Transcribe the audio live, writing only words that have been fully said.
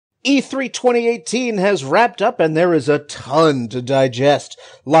E3 2018 has wrapped up and there is a ton to digest.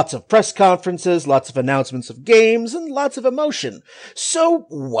 Lots of press conferences, lots of announcements of games, and lots of emotion. So,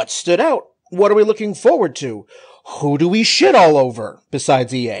 what stood out? What are we looking forward to? Who do we shit all over,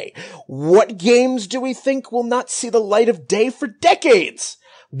 besides EA? What games do we think will not see the light of day for decades?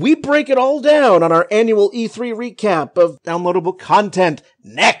 We break it all down on our annual E3 recap of downloadable content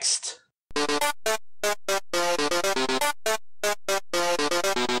next.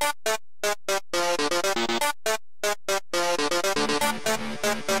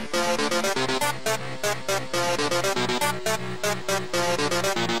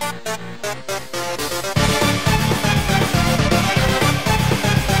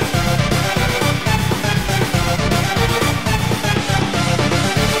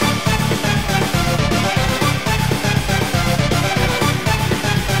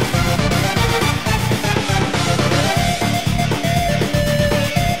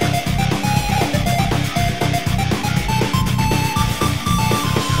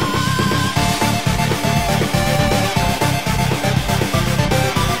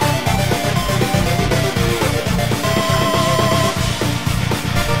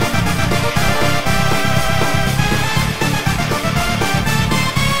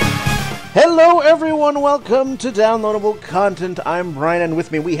 Hello everyone, welcome to Downloadable Content. I'm Brian, and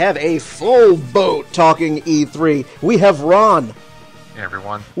with me we have a full boat talking E3. We have Ron. Hey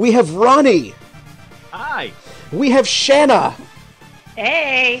everyone. We have Ronnie. Hi. We have Shanna.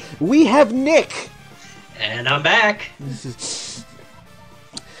 Hey. We have Nick. And I'm back.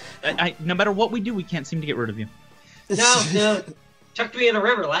 No matter what we do, we can't seem to get rid of you. No. Chucked me in a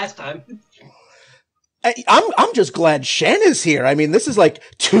river last time. I'm just glad Shanna's here. I mean, this is like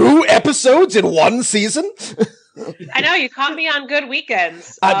 2 episodes in 1 season. I know, you caught me on good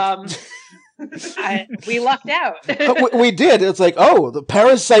weekends. We lucked out. We did. It's like, oh, the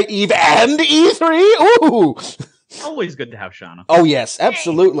Parasite Eve and E3? Ooh! Always good to have Shanna. Oh, yes,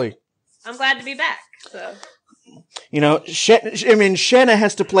 absolutely. Hey, I'm glad to be back, so... You know, Shanna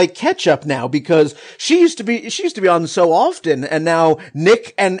has to play catch up now because she used to be on so often, and now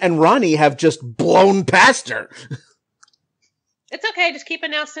Nick and Ronnie have just blown past her. It's okay, just keep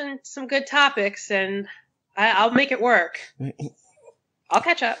announcing some good topics, and I'll make it work. I'll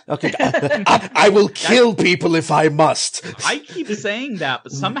catch up. Okay, I will kill people if I must. I keep saying that,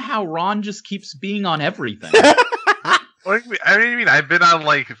 but somehow Ron just keeps being on everything. What do you mean? I've been on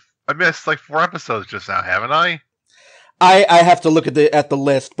I missed 4 episodes just now, haven't I? I have to look at the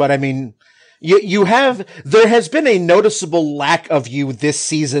list, but I mean, there has been a noticeable lack of you this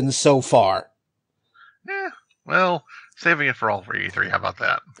season so far. Yeah, well, saving it for E3, how about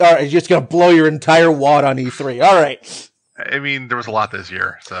that? Alright, you're just gonna blow your entire wad on E3, alright. I mean, there was a lot this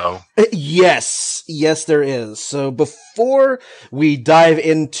year, so... Yes, there is. So before we dive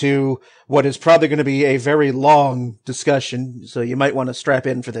into what is probably going to be a very long discussion, so you might want to strap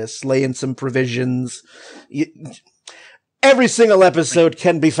in for this, lay in some provisions. Every single episode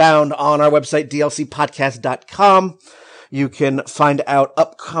can be found on our website, dlcpodcast.com. You can find out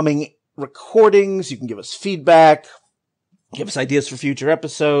upcoming recordings, you can give us feedback, give us ideas for future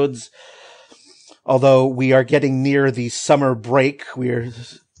episodes. Although we are getting near the summer break,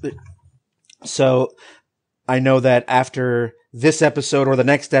 so I know that after this episode or the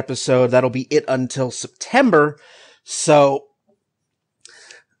next episode, that'll be it until September. So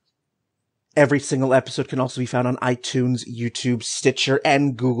every single episode can also be found on iTunes, YouTube, Stitcher,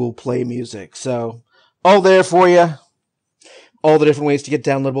 and Google Play Music. So all there for you. All the different ways to get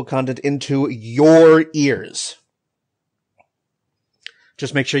downloadable content into your ears.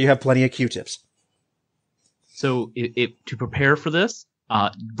 Just make sure you have plenty of Q-tips. So to prepare for this,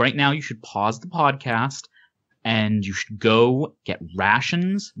 right now you should pause the podcast and you should go get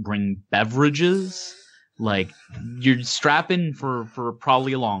rations, bring beverages. You're strapping for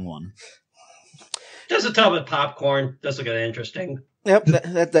probably a long one. Just a tub of popcorn. This will get interesting. Yep,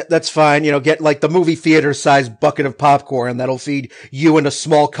 that's fine. You know, get the movie theater sized bucket of popcorn that'll feed you and a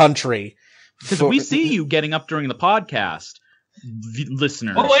small country. Because we see you getting up during the podcast.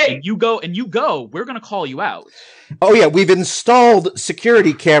 Listeners, oh, wait. and you go, we're going to call you out. Oh yeah, we've installed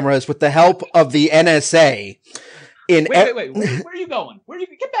security cameras with the help of the NSA. Wait, where are you going?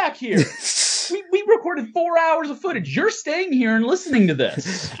 Get back here? we recorded 4 hours of footage. You're staying here and listening to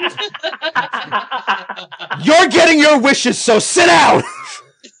this. You're getting your wishes, so sit down.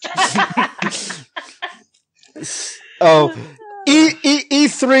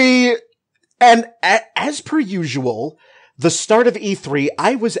 E3, and as per usual, the start of E3,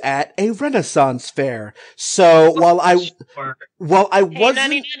 I was at a Renaissance fair. So while I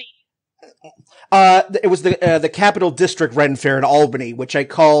wasn't, It was the Capital District Ren Fair in Albany, which I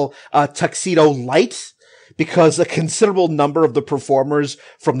call Tuxedo Light, because a considerable number of the performers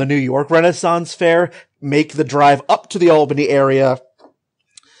from the New York Renaissance Fair make the drive up to the Albany area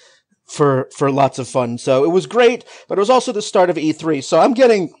for lots of fun. So it was great, but it was also the start of E3. So I'm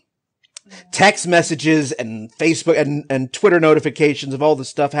getting text messages and Facebook and Twitter notifications of all the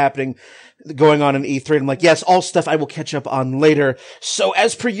stuff going on in E3. And I'm like, yes, all stuff I will catch up on later. So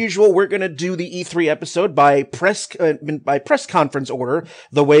as per usual, we're going to do the E3 episode by press conference order,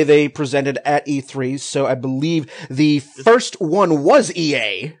 the way they presented at E3. So I believe the first one was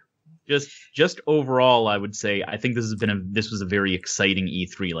EA. Just overall, I would say I think this was a very exciting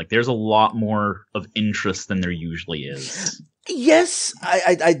E3. Like, there's a lot more of interest than there usually is. Yes,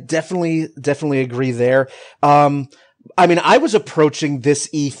 I definitely agree there. I mean, I was approaching this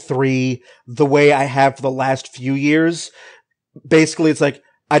E3 the way I have for the last few years. Basically, it's like,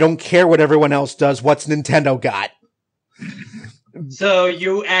 I don't care what everyone else does. What's Nintendo got? So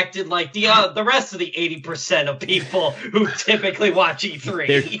you acted like the rest of the 80% of people who typically watch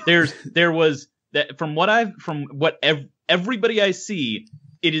E3. There was that from what everybody I see,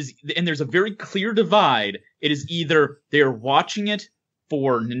 it is, and there's a very clear divide. It is either they're watching it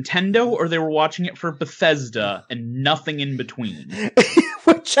for Nintendo or they were watching it for Bethesda and nothing in between.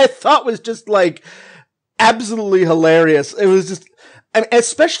 Which I thought was just like absolutely hilarious. It was just, I mean,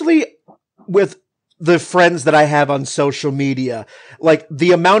 especially with the friends that I have on social media, like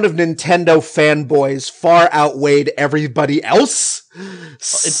the amount of Nintendo fanboys far outweighed everybody else.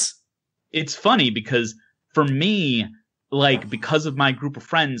 It's funny because for me, like, because of my group of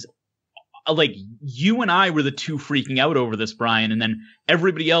friends, like, you and I were the two freaking out over this, Brian, and then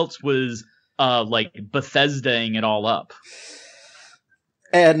everybody else was, like, Bethesda-ing it all up.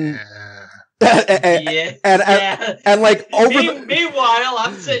 And like, meanwhile,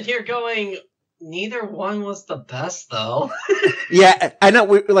 I'm sitting here going, neither one was the best, though. Yeah, I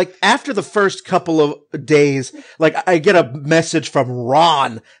know. Like, after the first couple of days, like, I get a message from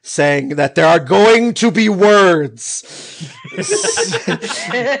Ron saying that there are going to be words.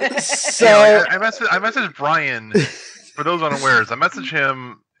 So I messaged Brian. For those unawares, I messaged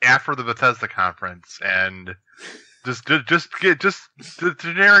him after the Bethesda conference, and just the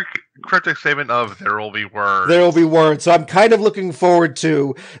generic cryptic statement of "there will be words." There will be words. So I'm kind of looking forward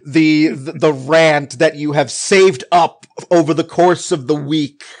to the rant that you have saved up over the course of the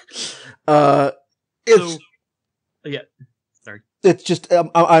week. It's just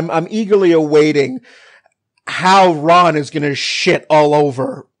I'm eagerly awaiting how Ron is going to shit all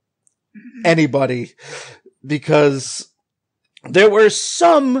over anybody, because there were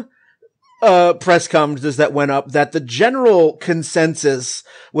some press conferences that went up that the general consensus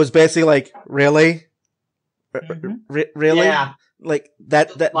was basically like, really? Really? Yeah. Like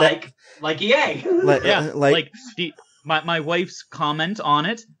EA. My wife's comment on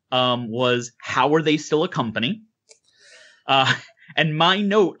it was, how are they still a company? And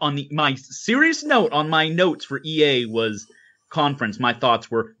my serious note on my notes for EA was conference. My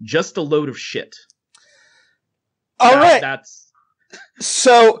thoughts were just a load of shit. All right.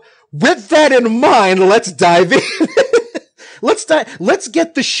 So with that in mind, let's dive in. Let's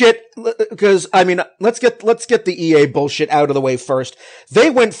get the shit, because I mean, let's get the EA bullshit out of the way first. They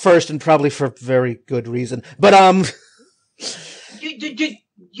went first, and probably for very good reason. But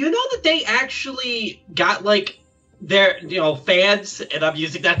you know that they actually got like their fans, and I'm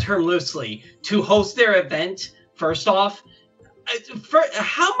using that term loosely, to host their event. First off, for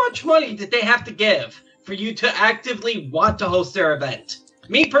how much money did they have to give for you to actively want to host their event?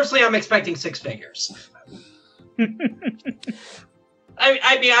 Me personally, I'm expecting six figures. They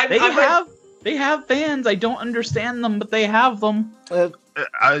have fans. I don't understand them, but they have them. I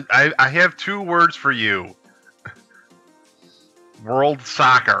have two words for you. World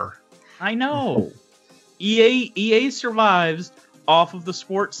Soccer. I know. EA survives off of the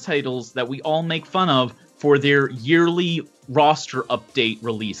sports titles that we all make fun of for their yearly roster update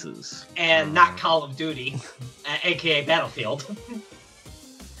releases. And not Call of Duty, aka Battlefield.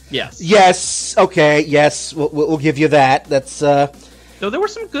 Yes. Yes. Okay. Yes. We'll give you that. That's. Though there were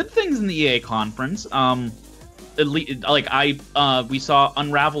some good things in the EA conference. We saw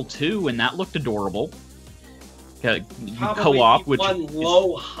Unravel 2, and that looked adorable. Co-op, which one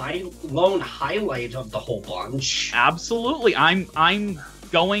lone highlight of the whole bunch. Absolutely. I'm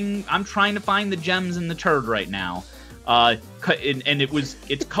trying to find the gems in the turd right now. And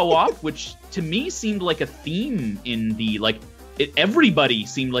it's co-op, which to me seemed like a theme in the everybody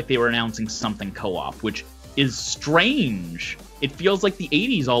seemed like they were announcing something co-op, which is strange. It feels like the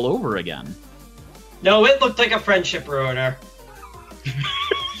 80s all over again. No, it looked like a friendship ruiner.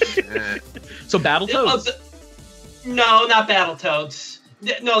 So Battletoads. No, not Battletoads.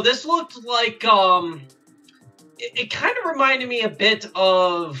 No, this looked like it kind of reminded me a bit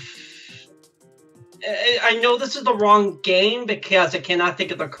of. I know this is the wrong game because I cannot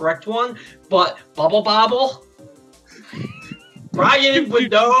think of the correct one, but Bubble Bobble. Brian would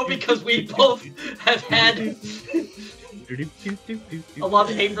know because we both have had a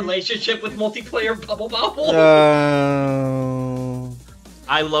love-hate relationship with multiplayer Bubble Bobble.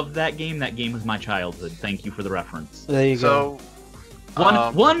 I loved that game. That game was my childhood. Thank you for the reference. There you go.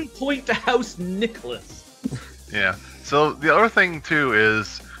 One point to House Nicholas. Yeah. So the other thing too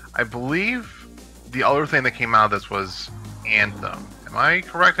is, I believe the other thing that came out of this was Anthem. Am I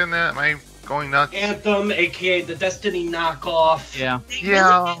correct in that? Am I going nuts? Anthem, aka the Destiny knockoff. Yeah. They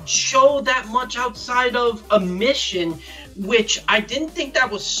really didn't show that much outside of a mission, which I didn't think that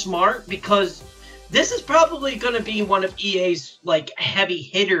was smart because this is probably going to be one of EA's like heavy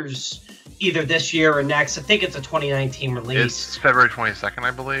hitters either this year or next. I think it's a 2019 release. It's February 22nd,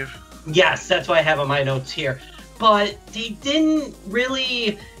 I believe. Yes, that's what I have on my notes here. But they didn't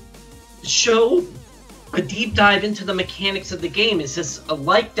really show a deep dive into the mechanics of the game. Is this a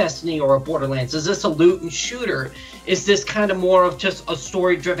like Destiny or a Borderlands? Is this a loot and shooter? Is this kind of more of just a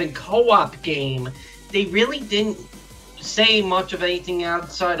story-driven co-op game? They really didn't say much of anything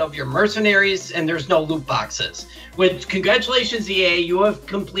outside of your mercenaries, and there's no loot boxes. Which, congratulations, EA, you have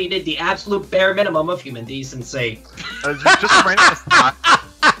completed the absolute bare minimum of human decency. Just a random aside.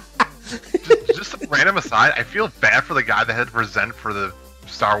 Just a random aside. I feel bad for the guy that had to present for the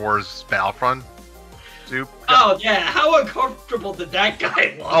Star Wars Battlefront. Oh yeah, how uncomfortable did that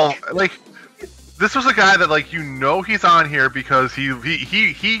guy look? Oh, like this was a guy that he's on here because he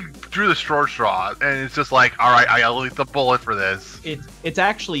drew the short straw, and it's just like, all right, I'll eat the bullet for this. It's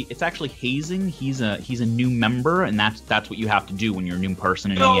actually hazing. He's a new member, and that's what you have to do when you're a new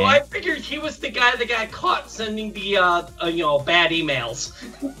person in EA. No, I figured he was the guy that got caught sending the bad emails.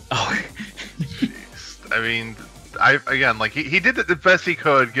 Oh, jeez. I mean, he did the best he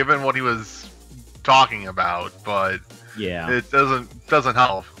could given what he was talking about, but yeah, it doesn't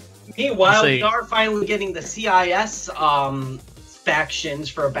help. Meanwhile, we are finally getting the CIS factions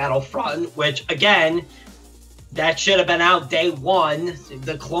for Battlefront, which again, that should have been out day one.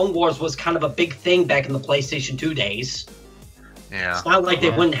 The Clone Wars was kind of a big thing back in the PlayStation 2 days. Yeah, it's not like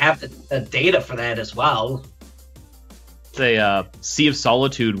they wouldn't have the data for that as well. Sea of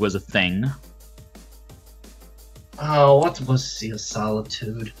Solitude was a thing. Oh, what was Sea of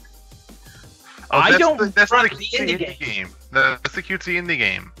Solitude? Oh, that's the cutesy indie game. That's the cutesy indie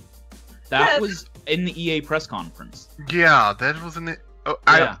game. That was in the EA press conference. Yeah, that was in the. Oh,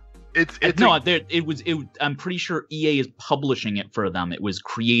 yeah. It was. I'm pretty sure EA is publishing it for them. It was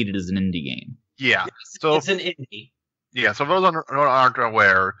created as an indie game. Yeah, so it's an indie. Yeah, so for those aren't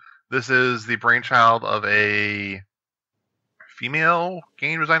aware, this is the brainchild of a female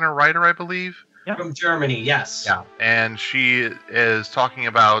game designer writer, I believe. Yeah. From Germany, yes. Yeah, and she is talking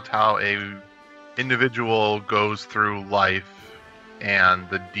about how a individual goes through life and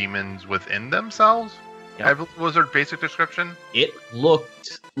the demons within themselves. Yep. Was her basic description? It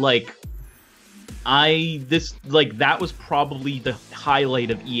looked like that was probably the highlight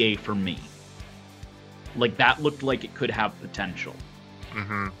of EA for me. Like, that looked like it could have potential.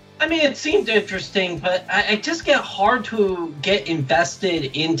 Mm-hmm. I mean, it seemed interesting, but I just get hard to get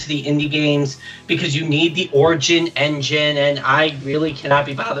invested into the indie games because you need the Origin engine, and I really cannot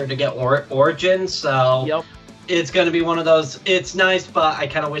be bothered to get Origin, so yep. It's going to be one of those, it's nice, but I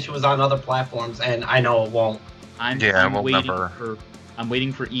kind of wish it was on other platforms, and I know it won't. I'm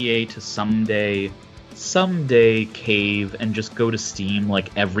waiting for EA to someday cave and just go to Steam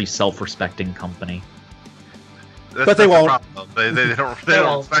like every self-respecting company. But they won't. They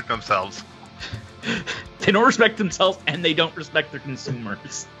don't respect themselves. They don't respect themselves, and they don't respect their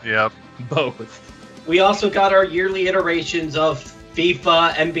consumers. Yep. Both. We also got our yearly iterations of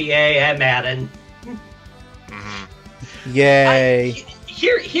FIFA, NBA, and Madden. Mm-hmm. Yay.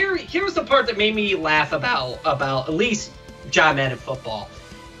 Here's the part that made me laugh about at least John Madden football.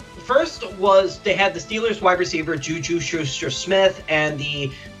 First was they had the Steelers wide receiver Juju Schuster-Smith and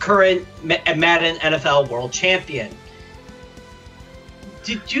the current Madden NFL world champion.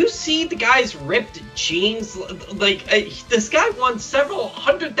 Did you see the guy's ripped jeans? Like, this guy won several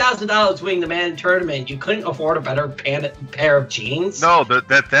 $100,000 winning the Madden tournament. You couldn't afford a better pair of jeans? No,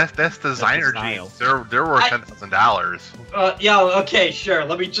 that's designer jeans. They're worth $10,000. Yeah, okay, sure.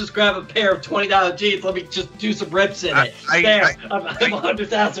 Let me just grab a pair of $20 jeans. Let me just do some rips in it. I'm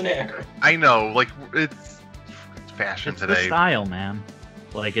 100,000 there. I know, like, it's fashion it's today. The style, man.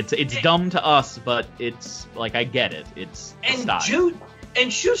 Like, it's dumb to us, but it's like, I get it. It's and style.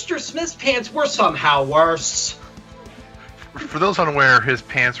 And Schuster Smith's pants were somehow worse. For those unaware, his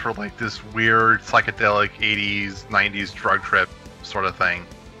pants were like this weird psychedelic 80s, 90s drug trip sort of thing.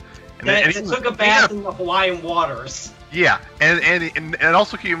 And they took a bath in the Hawaiian waters. Yeah, and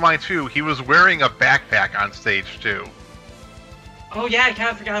also keep in mind too, he was wearing a backpack on stage too. Oh yeah, I kind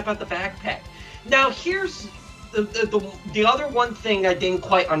of forgot about the backpack. Now here's the other one thing I didn't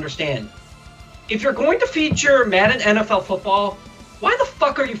quite understand. If you're going to feature Madden NFL football, why the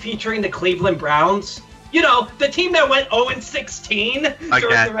fuck are you featuring the Cleveland Browns? You know, the team that went 0-16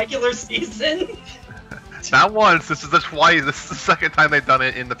 during the regular season. Not once. This is twice. This is the second time they've done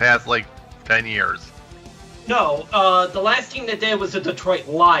it in the past, 10 years. No, the last team that did was the Detroit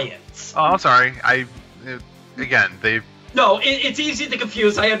Lions. Oh, I'm sorry. No, it's easy to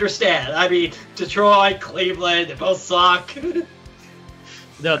confuse. I understand. I mean, Detroit, Cleveland, they both suck. The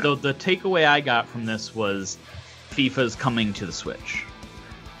takeaway I got from this was FIFA's coming to the Switch.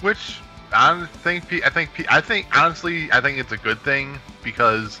 Which honestly, I think it's a good thing,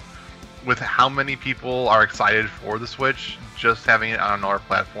 because with how many people are excited for the Switch, just having it on another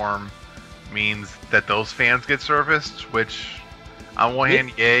platform means that those fans get serviced, which on one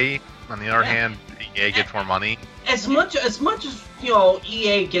hand, yay. On the other hand, EA gets more money. As much as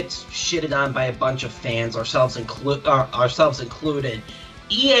EA gets shitted on by a bunch of fans, ourselves included,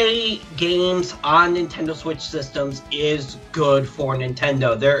 EA games on Nintendo Switch systems is good for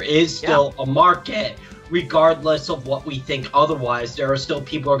Nintendo. There is still a market, regardless of what we think otherwise. There are still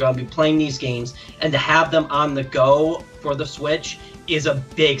people who are going to be playing these games, and to have them on the go for the Switch is a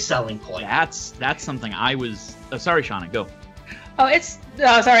big selling point. That's something I was... Oh, sorry, Shanna, go.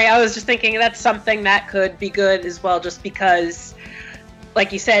 Sorry, I was just thinking that's something that could be good as well, just because,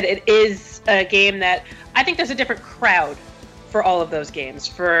 like you said, it is a game that I think there's a different crowd for all of those games,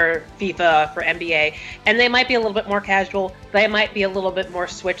 for FIFA, for NBA, and they might be a little bit more casual, they might be a little bit more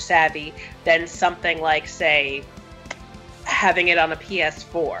Switch savvy than something like, say, having it on a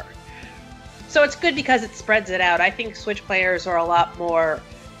PS4. So it's good because it spreads it out. I think Switch players are a lot more...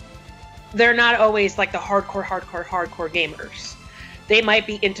 They're not always like the hardcore gamers. They might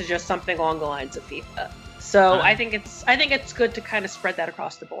be into just something along the lines of FIFA. So I think it's good to kind of spread that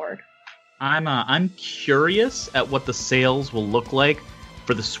across the board. I'm curious at what the sales will look like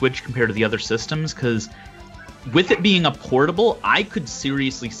for the Switch compared to the other systems, because with it being a portable, I could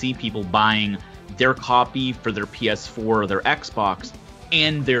seriously see people buying their copy for their PS4 or their Xbox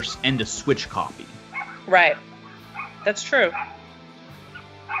and a Switch copy. Right. That's true.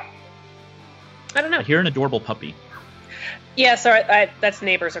 I don't know. I hear an adorable puppy. Yeah, sorry, that's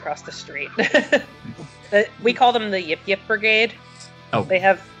neighbors across the street. We call them the Yip Yip Brigade. Oh. They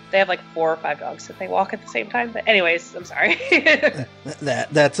have like 4 or 5 dogs that they walk at the same time. But anyways, I'm sorry.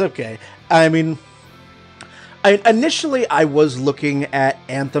 That's okay. I mean, initially I was looking at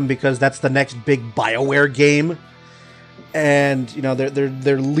Anthem because that's the next big BioWare game, and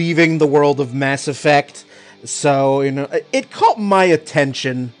they're leaving the world of Mass Effect, so it caught my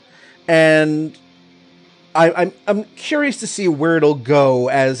attention, and I'm curious to see where it'll go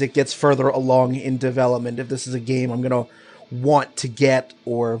as it gets further along in development. If this is a game I'm gonna want to get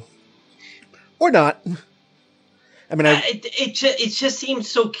or not. I mean, it just seems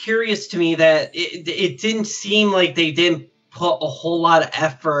so curious to me that it didn't seem like they didn't put a whole lot of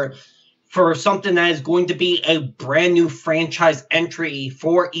effort for something that is going to be a brand new franchise entry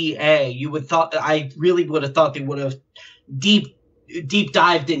for EA. I really would have thought they would have deep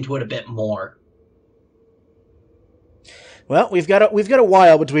dived into it a bit more. Well, we've got a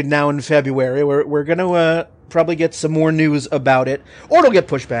while between now and February. We're gonna probably get some more news about it, or it'll get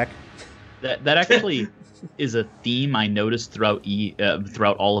pushed back. That actually is a theme I noticed throughout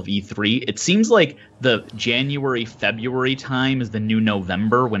all of E3. It seems like the January-February time is the new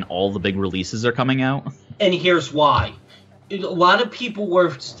November when all the big releases are coming out. And here's why. A lot of people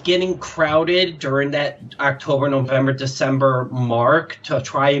were getting crowded during that October, November, December mark to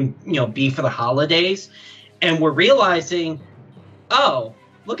try and be for the holidays. And we're realizing, oh,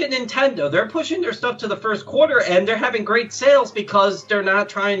 look at Nintendo. They're pushing their stuff to the first quarter, and they're having great sales because they're not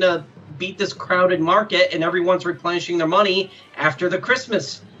trying to beat this crowded market, and everyone's replenishing their money after the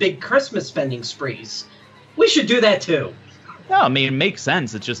big Christmas spending sprees. We should do that too. No, I mean, it makes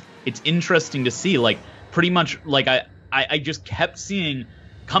sense. It's interesting to see. Pretty much, I just kept seeing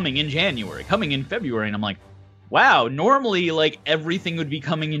coming in January, coming in February, and I'm like, wow, normally, everything would be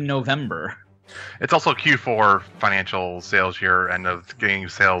coming in November. It's also Q4 financial sales year, and of getting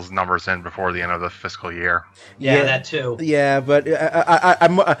sales numbers in before the end of the fiscal year. Yeah, that too. Yeah, but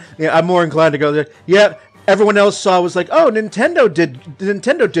I'm more inclined to go there. Yeah, everyone else saw was like, oh,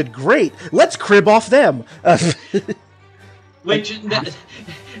 Nintendo did great. Let's crib off them. Which,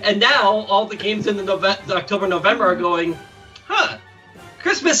 and now all the games in the October, November are going,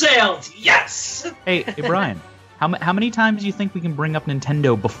 Christmas sales, yes! Hey, Brian, how many times do you think we can bring up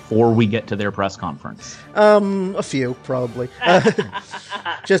Nintendo before we get to their press conference? A few, probably.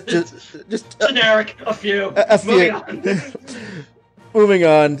 Just generic, a few. Moving on. Moving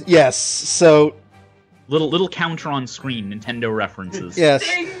on, yes, so... Little counter on screen, Nintendo references. Yes.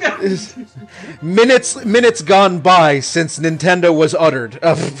 minutes gone by since Nintendo was uttered.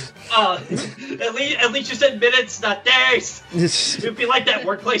 At least you said minutes, not days. It'd be like that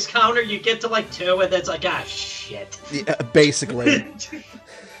workplace counter. You get to like 2, and then it's like, shit. Yeah, basically.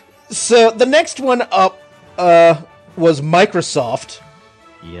 So the next one up was Microsoft.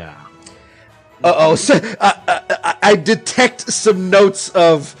 Yeah. So I detect some notes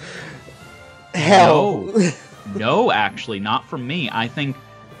of hell. No, actually, not from me. I think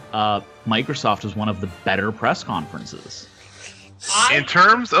Microsoft is one of the better press conferences. In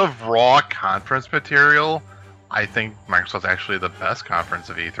terms of raw conference material, I think Microsoft's actually the best conference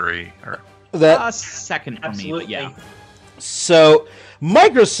of E3. That second for me, but yeah. So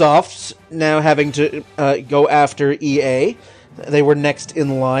Microsoft now having to go after EA. They were next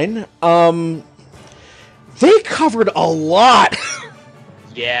in line. They covered a lot.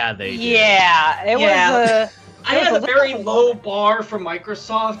 Yeah, they did. Yeah, it was I had a very low bar for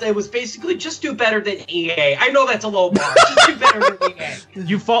Microsoft. It was basically just do better than EA. I know that's a low bar. Just do better than EA.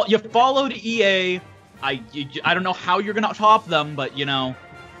 You followed EA. I don't know how you're gonna top them, but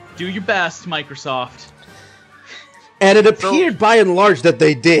do your best, Microsoft. And it appeared by and large that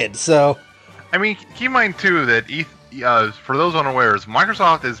they did. So, I mean, keep in mind too that for those unawares,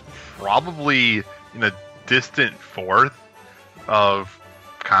 Microsoft is probably in a distant fourth of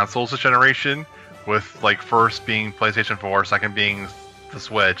consoles this generation, with like first being PlayStation 4, second being the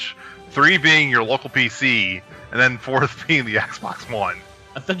Switch, 3 being your local PC, and then 4th being the Xbox One.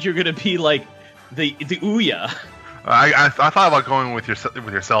 I thought you were gonna be like the Ouya. I thought about going with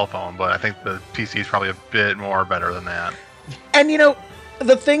your cell phone, but I think the PC is probably a bit more better than that. And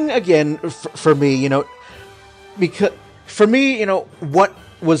the thing again for me, because for me, what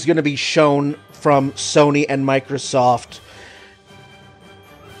was going to be shown from Sony and Microsoft,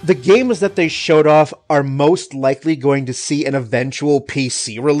 the games that they showed off are most likely going to see an eventual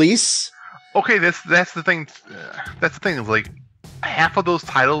PC release. Okay, that's the thing. That's the thing. Is like half of those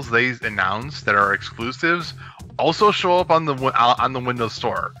titles they announced that are exclusives also show up on the Windows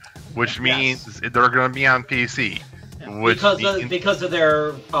Store, which means they're going to be on PC. Because of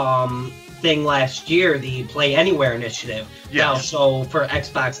their thing last year, the Play Anywhere initiative. Yes. Now, so for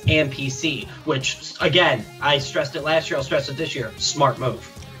Xbox and PC, which again, I stressed it last year. I'll stress it this year. Smart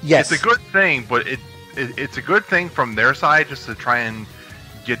move. Yes, it's a good thing, but it's a good thing from their side just to try and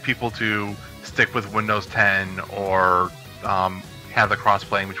get people to stick with Windows 10 or have the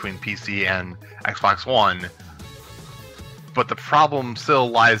cross-playing between PC and Xbox One. But the problem still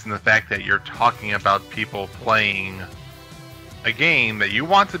lies in the fact that you're talking about people playing a game that you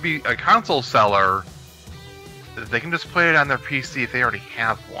want to be a console seller. They can just play it on their PC if they already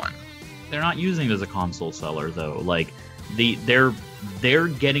have one. They're not using it as a console seller though. Like they're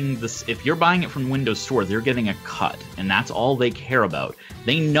getting this. If you're buying it from Windows Store, they're getting a cut, and that's all they care about.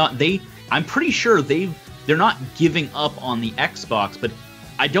 I'm pretty sure they're not giving up on the Xbox, but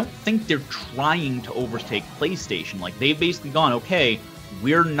I don't think they're trying to overtake PlayStation. Like, they've basically gone, okay,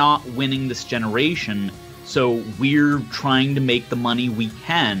 we're not winning this generation, so we're trying to make the money we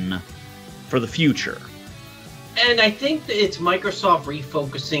can for the future. And I think that it's Microsoft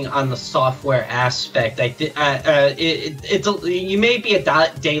refocusing on the software aspect. You may be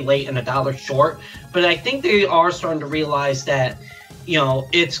a day late and $1 short, but I think they are starting to realize that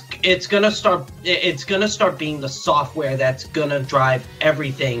it's gonna start being the software that's gonna drive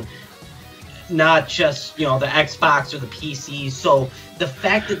everything, not just the Xbox or the PC. So the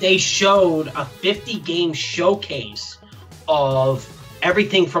fact that they showed a 50-game showcase of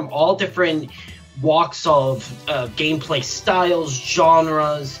everything from all different walks of gameplay styles,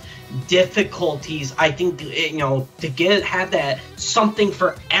 genres, difficulties, I think to have that something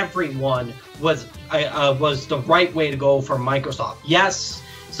for everyone was the right way to go for Microsoft. Yes,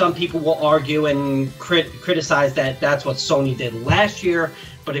 some people will argue and criticize that that's what Sony did last year,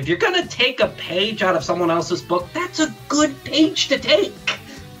 but if you're gonna take a page out of someone else's book, that's a good page to take.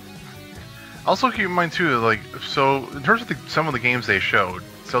 Also keep in mind too, so in terms of some of the games they showed,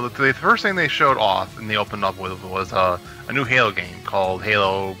 so the first thing they showed off and they opened up with was a new Halo game called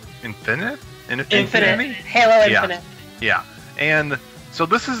Halo Infinite? Infinite. Halo Infinite. Yeah. And so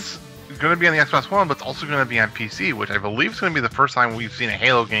this is going to be on the Xbox One, but it's also going to be on PC, which I believe is going to be the first time we've seen a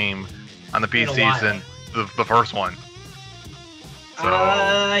Halo game on the PC since the first one. So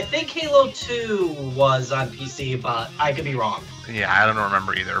I think Halo 2 was on PC, but I could be wrong. yeah, I don't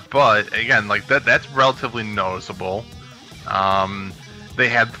remember either. But again, like that's relatively noticeable. They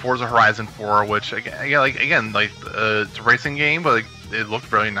had Forza Horizon 4, which it's a racing game, but it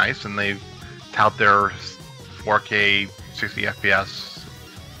looked really nice, and they tout their 4K 60 FPS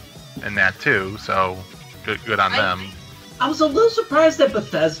in that too. So good on them. I was a little surprised that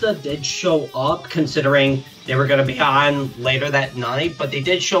Bethesda did show up, considering they were going to be on later that night, but they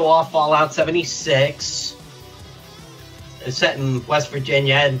did show off Fallout 76. It's set in West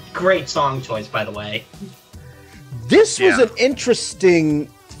Virginia, and great song choice, by the way. This was an interesting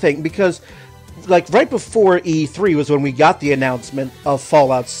thing, because like right before E3 was when we got the announcement of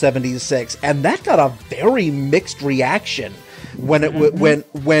Fallout 76, and that got a very mixed reaction when it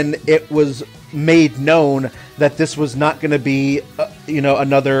when it was made known that this was not going to be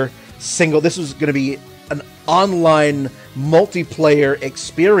another single. This was going to be an online multiplayer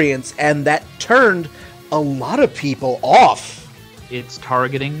experience, and that turned a lot of people off. It's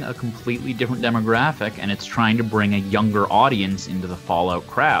targeting a completely different demographic, and it's trying to bring a younger audience into the Fallout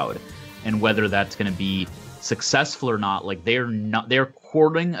crowd. And whether that's going to be successful or not, like they're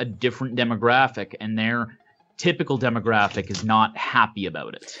courting a different demographic, and their typical demographic is not happy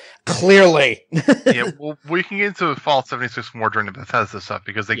about it. Clearly. Yeah, well, we can get into Fallout 76 more during the Bethesda stuff,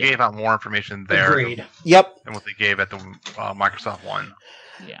 because they gave out more information there. Agreed. Yep. Than what they gave at the Microsoft one.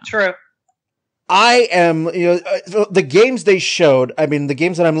 Yeah. True. I am, the games they showed, I mean, the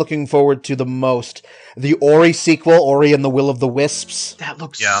games that I'm looking forward to the most, the Ori sequel, Ori and the Will of the Wisps. That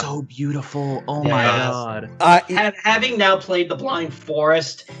looks so beautiful. Oh my god. Having now played The Blind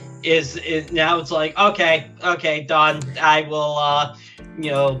Forest is now it's like, okay, done. I will,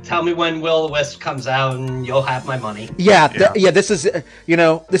 tell me when Will of the Wisp comes out and you'll have my money. Yeah, this is,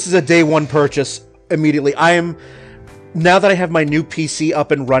 this is a day one purchase immediately. Now that I have my new PC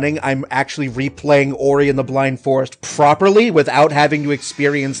up and running, I'm actually replaying Ori and the Blind Forest properly without having to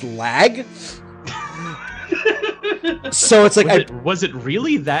experience lag. So it's like... Was it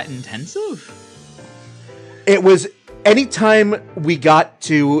really that intensive? It was... Anytime we got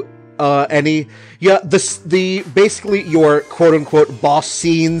to basically your quote-unquote boss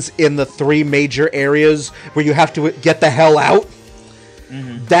scenes in the 3 major areas where you have to get the hell out,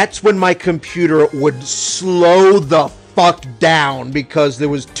 that's when my computer would slow the fuck down, because there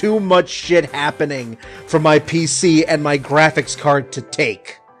was too much shit happening for my PC and my graphics card to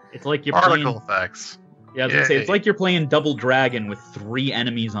take. It's like you're Particle playing... effects. Yeah, I was gonna say, it's like you're playing Double Dragon with 3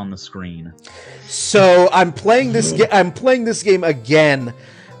 enemies on the screen. So I'm playing this game again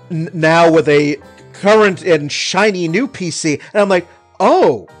now with a current and shiny new PC, and I'm like,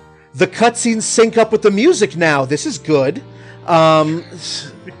 oh, the cutscenes sync up with the music now. This is good.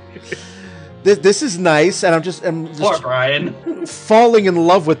 This is nice, and I'm just Poor Brian. falling in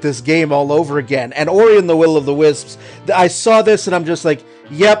love with this game all over again. And Ori and the Will of the Wisps, I saw this and I'm just like,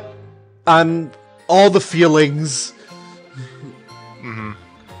 yep, I'm all the feelings.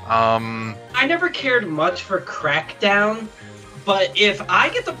 I never cared much for Crackdown, but if I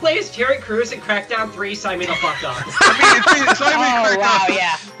get to play as Terry Crews in Crackdown 3, sign me the fuck up. It's not even Wow,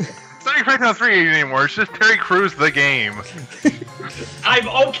 yeah. It's not even Crackdown 3 anymore. It's just Terry Crews the game. I'm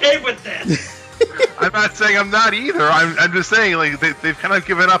okay with this. I'm not saying I'm not either. I'm just saying, like, they've kind of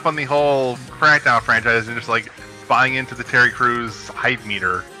given up on the whole Crackdown franchise and just, like, buying into the Terry Crews hype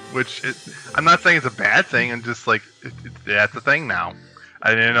meter, which I'm not saying it's a bad thing. I'm just like, that's a thing now.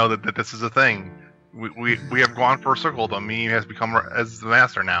 I didn't know that this is a thing. We have gone for a circle. The meme has become as the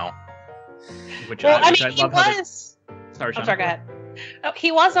master now. Which He was. Sorry, Shanna. Go ahead. Oh,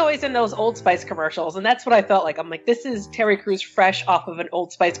 he was always in those Old Spice commercials, and that's what I felt like. I'm like, this is Terry Crews fresh off of an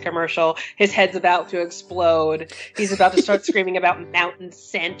Old Spice commercial. His head's about to explode. He's about to start screaming about mountain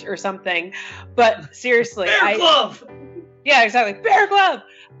scent or something. But seriously, Bear Glove! Yeah, exactly. Bear Glove!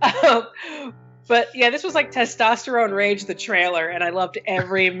 But yeah, this was like Testosterone Rage, the trailer, and I loved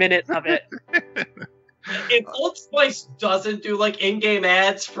every minute of it. If Old Spice doesn't do like in-game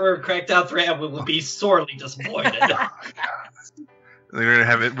ads for Crackdown 3, I would be sorely disappointed. We're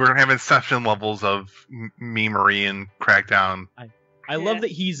gonna have Inception levels of memery and Crackdown. I love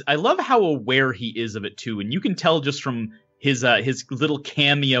that I love how aware he is of it too, and you can tell just from his little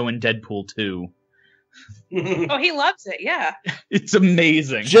cameo in Deadpool 2. Oh, he loves it. Yeah, It's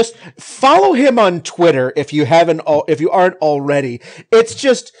amazing. Just follow him on Twitter if you aren't already. It's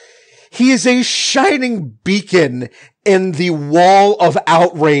just, he is a shining beacon in the wall of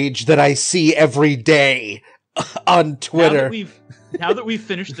outrage that I see every day on Twitter. Now that we've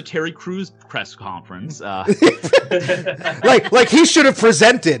finished the Terry Crews press conference, like he should have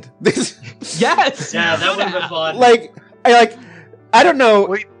presented this. Yes, Yeah, that would have been fun. I don't know.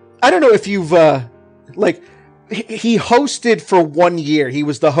 Wait. I don't know if you've like he hosted for 1 year. He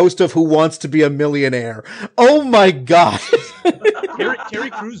was the host of Who Wants to Be a Millionaire. Oh my god.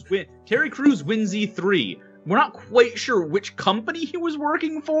 Terry Crews wins E3. We're not quite sure which company he was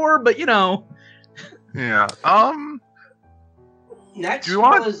working for, but you know. Yeah. Next Do you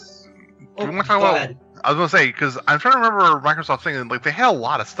want- was. do you want to go talk about- ahead. I was gonna say because I'm trying to remember Microsoft saying like they had a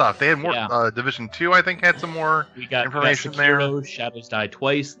lot of stuff. They had more. Yeah. Division 2, I think, had some more. We got Information Sekiro, Shadows Die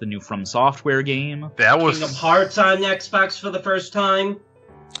Twice, the new From Software game. That was Kingdom Hearts on Xbox for the first time.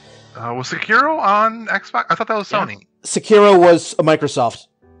 was Sekiro on Xbox? I thought that was Yeah. Sony. Sekiro was a Microsoft.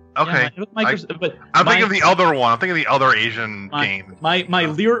 Okay. Yeah, it was Microsoft, but I'm my- thinking of the other one. I'm thinking of the other Asian my- game.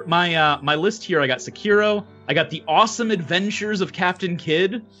 My list here. I got Sekiro. I got the Awesome Adventures of Captain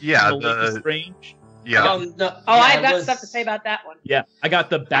Kidd. Yeah. from the Life is Strange. Yeah. No, Oh, yeah, I've it got was- stuff to say about that one. Yeah, I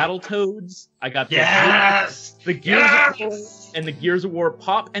got the Battletoads. I got Yes! the Gears of War Yes! and the Gears of War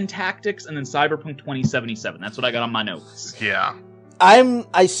Pop and Tactics, and then Cyberpunk 2077. That's what I got on my notes. Yeah.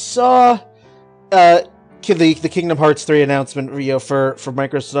 I saw the Kingdom Hearts 3 announcement video for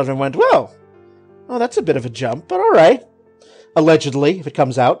Microsoft and went, well, oh, that's a bit of a jump, but all right. Allegedly, if it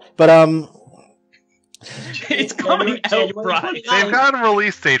comes out, but It's coming out, January Brian. 29th. They've got a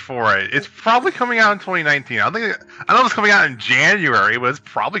release date for it. It's probably coming out in 2019. I know it's coming out in January, but it's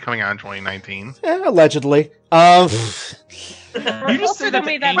probably coming out in 2019. allegedly. You just said told that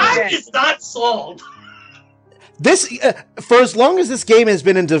me the that Angry- was Brian is not sold. This for as long as this game has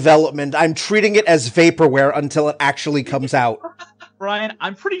been in development, I'm treating it as vaporware until it actually comes out. Brian,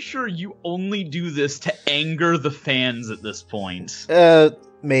 I'm pretty sure you only do this to anger the fans at this point.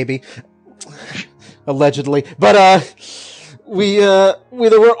 Maybe. Allegedly. But there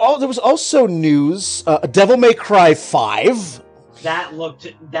was also news, Devil May Cry 5, That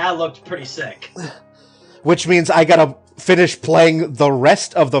looked pretty sick. which means I gotta finish playing the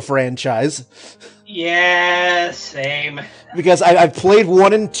rest of the franchise. Yeah, same. Because I've played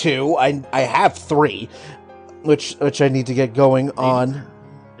 1 and 2, I have 3, which I need to get going on.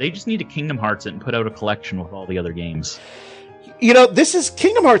 They just need to Kingdom Hearts it and put out a collection with all the other games. You know, this is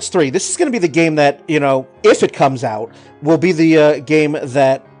Kingdom Hearts 3. This is going to be the game that, you know, if it comes out, will be the game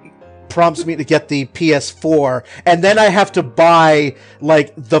that prompts me to get the PS4, and then I have to buy,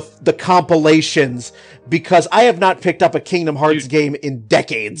 like, the compilations, because I have not picked up a Kingdom Hearts game in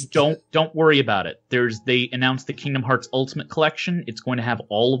decades. Don't worry about it. They announced the Kingdom Hearts Ultimate Collection. It's going to have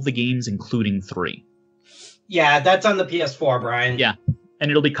all of the games, including 3. Yeah, that's on the PS4, Brian. Yeah. And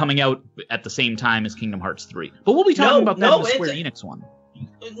it'll be coming out at the same time as Kingdom Hearts 3. But we'll be talking about that in the Square Enix one.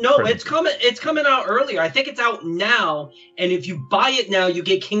 No, it's coming. It's coming out earlier. I think it's out now. And if you buy it now, you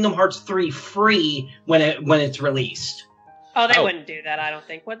get Kingdom Hearts 3 free when it's released. Oh, they Oh. wouldn't do that, I don't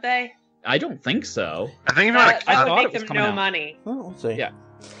think, would they? I don't think so. I think if you want That, to that I would thought make it was them coming no out. money. Oh, we'll see. Yeah.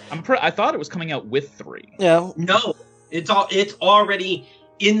 I thought it was coming out with 3. Yeah. No, it's already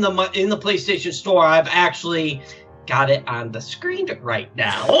in the PlayStation Store. I've actually got it on the screen right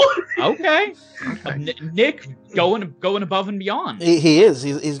now. Okay. Nick going above and beyond. He is.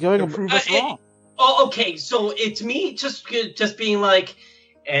 He's going To to... prove us wrong. Oh, okay. So it's me just being like,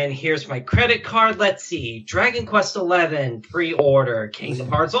 and here's my credit card. Let's see. Dragon Quest XI pre-order. Kingdom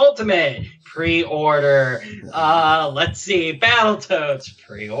Hearts Ultimate pre-order. Let's see. Battletoads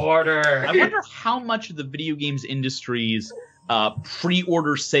pre-order. I wonder how much of the video games industry's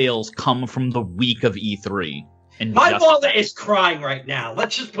pre-order sales come from the week of E3. And My just- wallet is crying right now.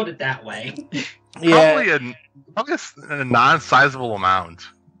 Let's just put it that way. Yeah. probably a non-sizable amount.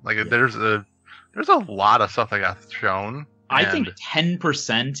 Like there's a lot of stuff that got shown. I think and-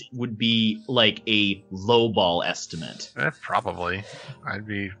 10% would be like a lowball estimate. Probably.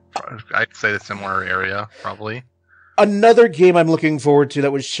 I'd say the similar area, probably. Another game I'm looking forward to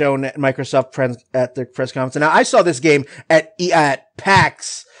that was shown at Microsoft at their press conference. Now, I saw this game at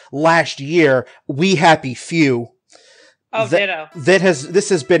PAX last year, We Happy Few. Oh, ditto. This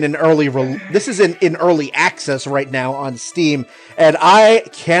has been in this is in early access right now on Steam, and I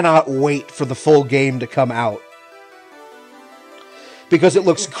cannot wait for the full game to come out. Because it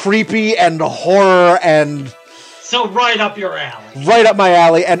looks creepy and horror and So right up your alley. right up my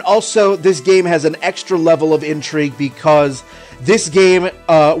alley. And also, this game has an extra level of intrigue because this game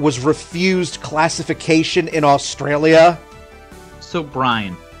was refused classification in Australia. So,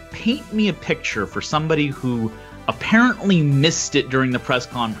 Brian, paint me a picture for somebody who apparently missed it during the press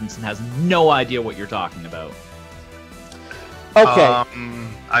conference and has no idea what you're talking about. Okay, Can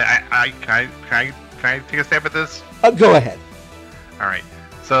I take a stab at this? go ahead. All right.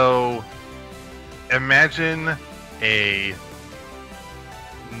 So, imagine a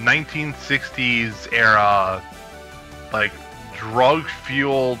 1960s era, like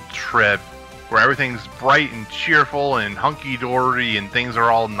drug-fueled trip where everything's bright and cheerful and hunky-dory and things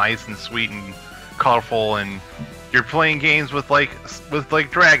are all nice and sweet and colorful, and you're playing games with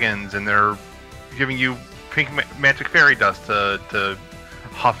dragons, and they're giving you pink magic fairy dust to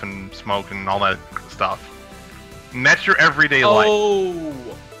huff and smoke and all that stuff. And that's your everyday life.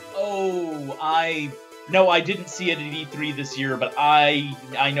 I didn't see it at E3 this year, but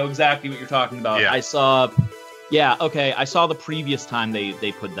I know exactly what you're talking about. Yeah. I saw the previous time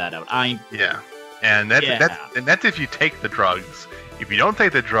they put that out. And that's if you take the drugs. If you don't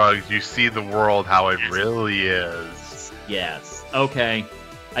take the drugs, you see the world how it really is. Yes. Okay.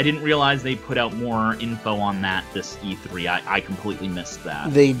 I didn't realize they put out more info on that this E3. I completely missed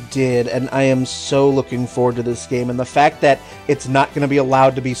that. They did, and I am so looking forward to this game. And the fact that it's not going to be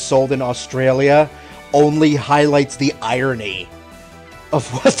allowed to be sold in Australia only highlights the irony of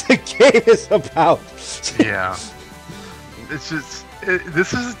what the game is about. Yeah. This is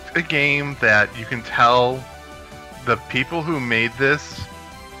a game that you can tell the people who made this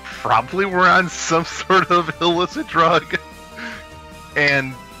probably were on some sort of illicit drug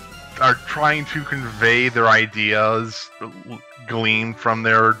and are trying to convey their ideas gleaned from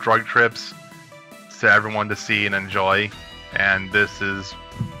their drug trips to everyone to see and enjoy. And this is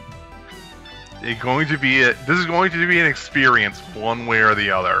going to be an experience one way or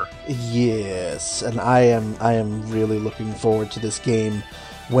the other. Yes, and I am really looking forward to this game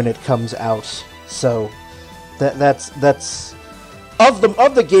when it comes out. So that's of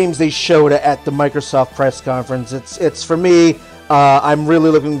the games they showed at the Microsoft press conference. It's for me. I'm really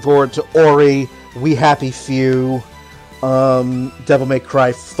looking forward to Ori, We Happy Few, Devil May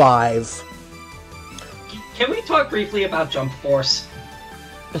Cry 5. Can we talk briefly about Jump Force?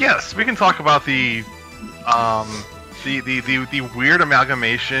 Yes, we can talk about the weird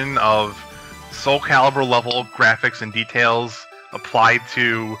amalgamation of Soul Calibur level graphics and details applied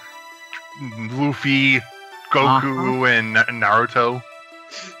to Luffy, Goku, and Naruto.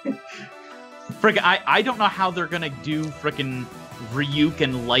 Frick, I don't know how they're gonna do frickin' Ryuk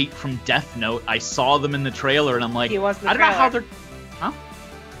and Light from Death Note. I saw them in the trailer, and I'm like, He was in the I don't know how trailer. they're...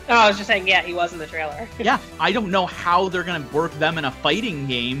 Oh, I was just saying, yeah, he was in the trailer. Yeah, I don't know how they're gonna work them in a fighting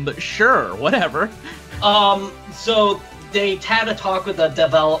game, but sure, whatever. So they had a talk with Bandai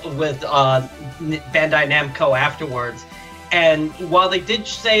Namco afterwards, and while they did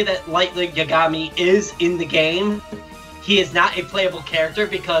say that Light Yagami is in the game, he is not a playable character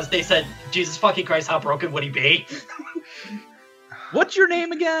because they said, Jesus fucking Christ, how broken would he be? What's your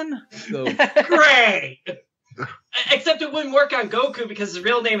name again? Great! Except it wouldn't work on Goku because his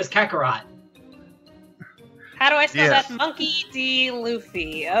real name is Kakarot. How do I spell Yes. that? Monkey D.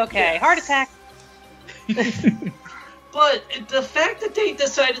 Luffy. Okay, heart attack. But the fact that they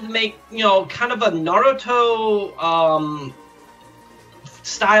decided to make, kind of a Naruto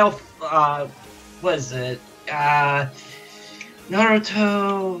style, what is it?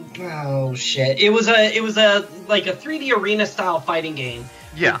 Naruto. Oh shit! It was a like a 3D arena style fighting game.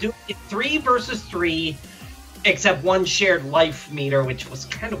 Yeah. Doing it 3 versus 3, except one shared life meter, which was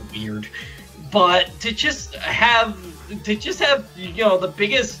kind of weird. But to just have the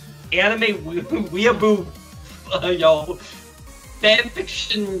biggest anime weeaboo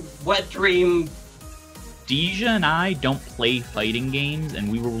fanfiction wet dream. Deja and I don't play fighting games, and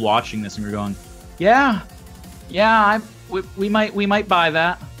we were watching this and we were going, we might buy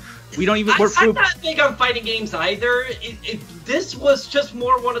that. We don't even. I'm not big on fighting games either. This was just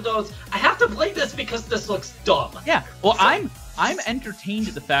more one of those. I have to play this because this looks dumb. Yeah. Well, I'm entertained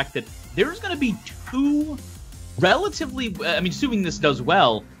at the fact that there's going to be two relatively. I mean, assuming this does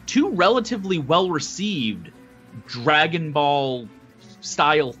well, two relatively well received Dragon Ball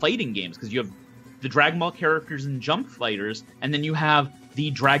style fighting games, because you have the Dragon Ball characters in Jump Fighters, and then you have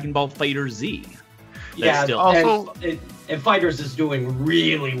the Dragon Ball Fighter Z. Yeah, still, also- and Fighters is doing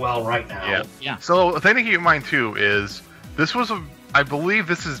really well right now. Yeah. So the thing to keep in mind too is I believe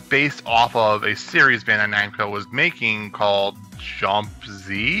this is based off of a series Bandai Namco was making called Jump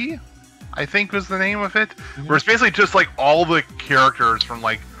Z, I think was the name of it. Mm-hmm. Where it's basically just like all the characters from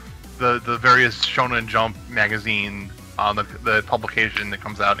like the various Shonen Jump magazine, the publication that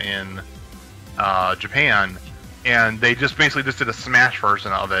comes out in Japan, and they just basically just did a Smash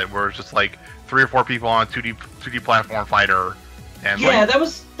version of it, where it's just like 3 or 4 people on a 2D platform fighter. And Yeah, that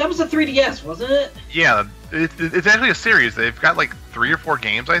was a 3DS, wasn't it? Yeah, it's actually a series. They've got like 3 or 4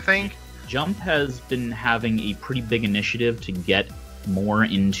 games, I think. Jump has been having a pretty big initiative to get more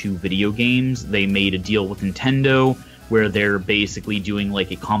into video games. They made a deal with Nintendo where they're basically doing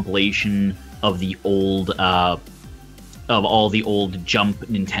like a compilation of the old all the old Jump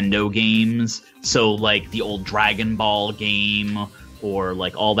Nintendo games. So like the old Dragon Ball game or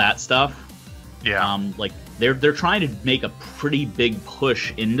like all that stuff. Yeah. Like they're trying to make a pretty big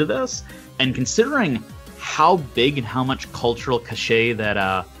push into this, and considering how big and how much cultural cachet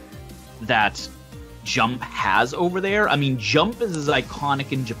that Jump has over there. I mean, Jump is as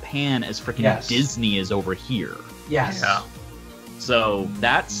iconic in Japan as freaking Disney is over here. Yes. Yeah. So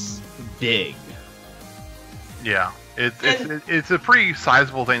that's big. Yeah. It's a pretty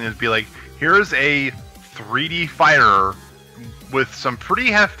sizable thing to be like, here's a 3D fighter with some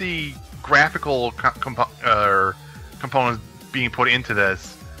pretty hefty graphical components being put into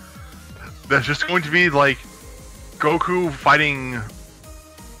this. That's just going to be like Goku fighting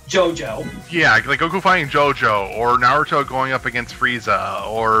JoJo. Yeah, like Goku fighting JoJo, or Naruto going up against Frieza,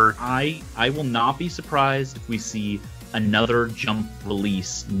 or... I will not be surprised if we see another Jump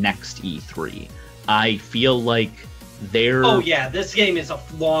release next E3. I feel like they're... Oh yeah, this game is a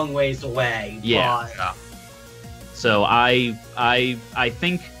long ways away. Yeah. But... Yeah. So I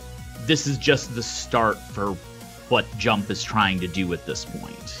think this is just the start for what Jump is trying to do at this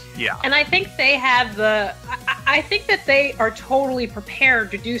point. Yeah. And I think they have I think that they are totally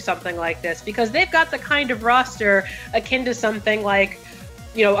prepared to do something like this, because they've got the kind of roster akin to something like,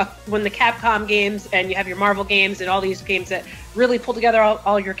 you know, when the Capcom games and you have your Marvel games and all these games that really pull together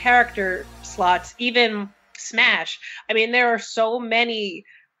all your character slots, even Smash. I mean, there are so many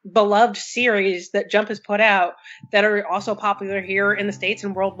beloved series that Jump has put out that are also popular here in the States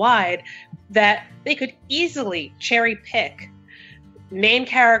and worldwide, that they could easily cherry pick main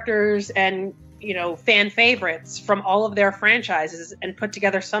characters and, you know, fan favorites from all of their franchises and put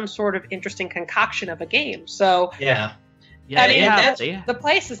together some sort of interesting concoction of a game. So yeah, yeah, I they mean, have, the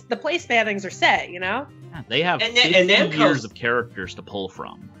place standings are set, you know. yeah, they have And 50 years of characters to pull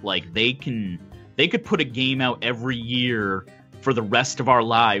from. Like they could put a game out every year for the rest of our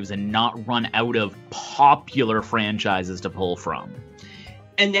lives and not run out of popular franchises to pull from.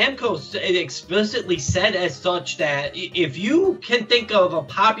 And Namco explicitly said as such that if you can think of a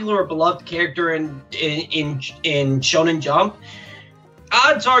popular or beloved character in Shonen Jump,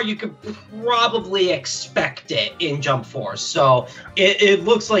 odds are you could probably expect it in Jump Force. So it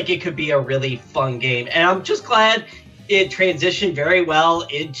looks like it could be a really fun game. And I'm just glad it transitioned very well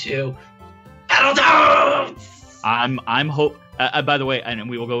into Battletoads! By the way, and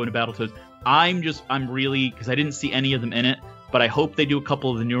we will go into Battletoads. I'm really, because I didn't see any of them in it, but I hope they do a couple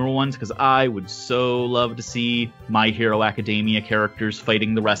of the newer ones, because I would so love to see My Hero Academia characters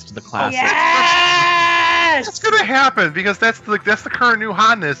fighting the rest of the classes. Yes! It's gonna happen, because that's the current new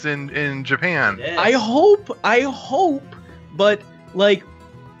hotness in Japan. Yes. I hope, but like,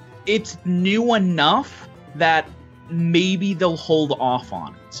 it's new enough that maybe they'll hold off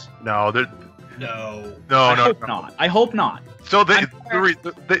on it. No, No. I hope not. So they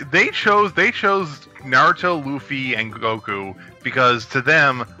chose Naruto, Luffy, and Goku because to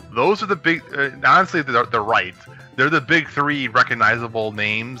them those are the big. Honestly, they're right. They're the big three recognizable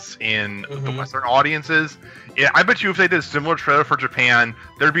names in the Western audiences. Yeah, I bet you if they did a similar trailer for Japan,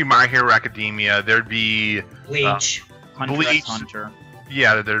 there'd be My Hero Academia, there'd be Bleach. Hunter x Hunter.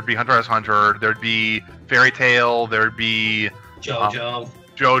 Yeah, there'd be Hunter x Hunter, there'd be Fairy Tail, there'd be JoJo.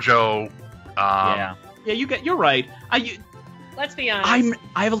 Yeah, you're right. Let's be honest.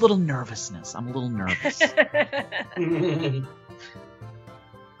 I have a little nervousness. I'm a little nervous.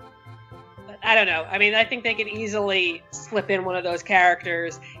 I don't know. I mean, I think they could easily slip in one of those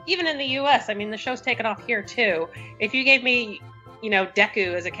characters, even in the U.S. I mean, the show's taken off here too. If you gave me, you know,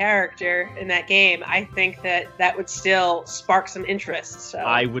 Deku as a character in that game, I think that would still spark some interest. So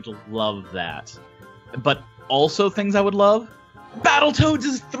I would love that. But also things I would love: Battletoads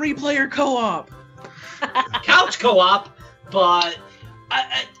is 3-player co-op. Couch co-op, but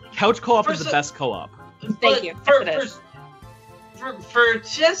Couch co-op is the best co-op. Thank you. For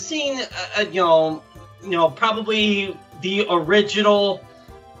just seeing, you know, probably the original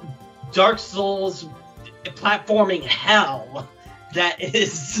Dark Souls platforming hell that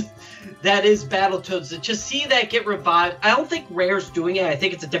is Battletoads. To just see that get revived, I don't think Rare's doing it. I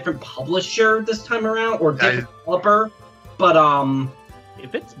think it's a different publisher this time around, or different developer. But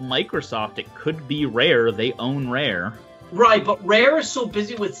if it's Microsoft, it could be Rare. They own Rare. Right, but Rare is so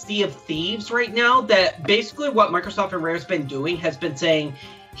busy with Sea of Thieves right now that basically what Microsoft and Rare's been doing has been saying,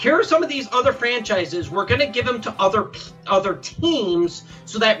 here are some of these other franchises, we're going to give them to other teams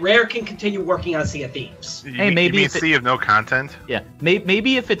so that Rare can continue working on Sea of Thieves. Maybe you mean Sea of no content? Yeah,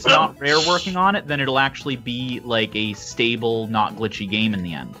 maybe if it's not Rare working on it, then it'll actually be like a stable, not glitchy game in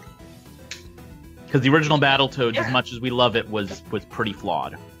the end. Because the original Battletoads, as much as we love it, was pretty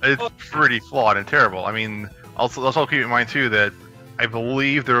flawed. It's pretty flawed and terrible. I mean, Also keep in mind too that I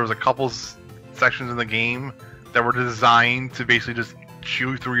believe there was a couple sections in the game that were designed to basically just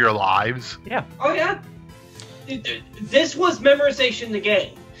chew through your lives. Yeah. Oh yeah. This was memorization in the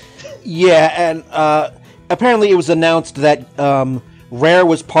game. Yeah, and apparently it was announced that Rare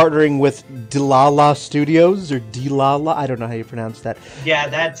was partnering with Delilah Studios, or Delilah, I don't know how you pronounce that. Yeah,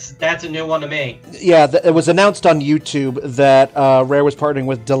 that's a new one to me. Yeah, it was announced on YouTube that Rare was partnering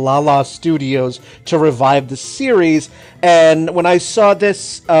with Delilah Studios to revive the series, and when I saw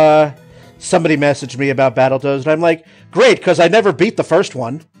this, somebody messaged me about Battletoads, and I'm like, great, because I never beat the first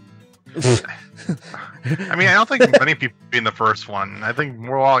one. I mean, I don't think many people beat in the first one. I think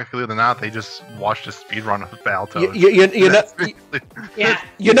more likely than not, they just watched a speedrun of Battletoads.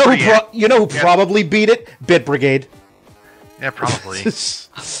 You know who probably beat it? Bit Brigade. Yeah, probably.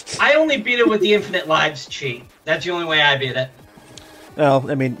 I only beat it with the Infinite Lives cheat. That's the only way I beat it. Well,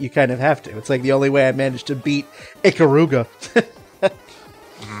 I mean, you kind of have to. It's like the only way I managed to beat Ikaruga.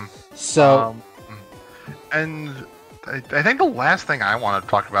 So, and I think the last thing I want to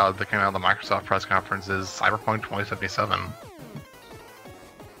talk about that came out of the Microsoft press conference is Cyberpunk 2077.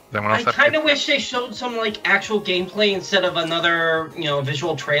 I kind of wish they showed some like actual gameplay instead of another,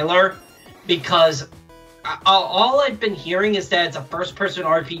 visual trailer, because all I've been hearing is that it's a first-person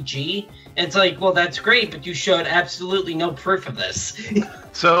RPG. And it's like, well, that's great, but you showed absolutely no proof of this.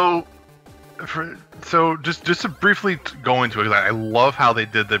 So just to briefly go into it, because I love how they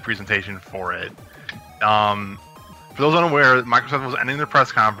did the presentation for it. For those unaware, Microsoft was ending their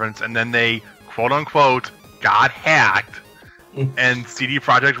press conference, and then they, quote-unquote, got hacked, and CD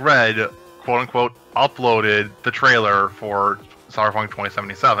Projekt Red, quote-unquote, uploaded the trailer for Cyberpunk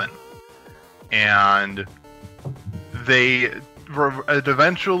 2077. And they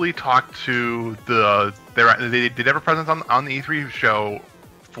eventually talked to they did have a presence on the E3 show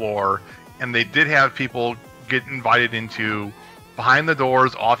floor, and they did have people get invited into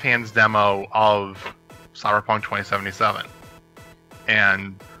behind-the-doors, offhands demo of Cyberpunk 2077,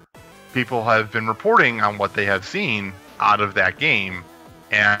 and people have been reporting on what they have seen out of that game,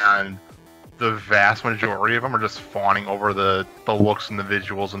 and the vast majority of them are just fawning over the looks and the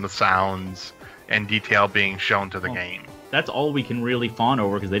visuals and the sounds and detail being shown to the game. That's all we can really fawn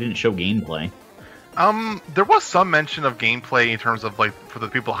over because they didn't show gameplay. There was some mention of gameplay in terms of like for the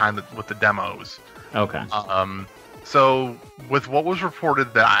people with the demos. Okay. So with what was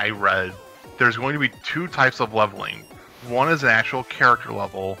reported that I read, there's going to be two types of leveling. One is an actual character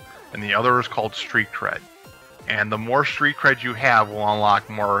level, and the other is called street cred. And the more street cred you have will unlock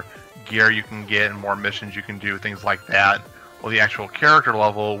more gear you can get and more missions you can do, things like that. Well, the actual character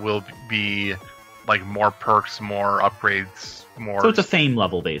level will be like more perks, more upgrades, more... So it's a fame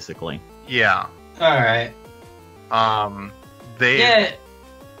level, basically. Yeah. Alright. They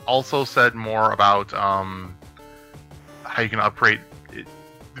also said more about how you can upgrade...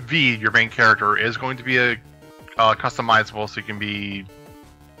 V, your main character, is going to be customizable, so you can be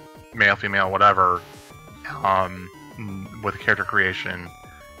male, female, whatever, with character creation.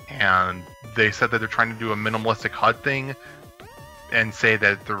 And they said that they're trying to do a minimalistic HUD thing, and say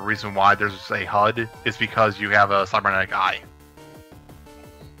that the reason why there's a HUD is because you have a cybernetic eye.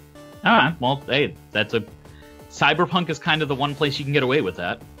 Alright, well, hey, Cyberpunk is kind of the one place you can get away with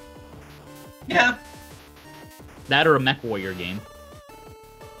that. Yeah. That or a MechWarrior game.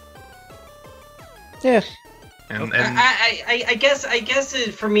 yeah. And I guess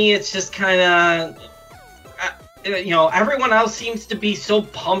for me it's just kind of everyone else seems to be so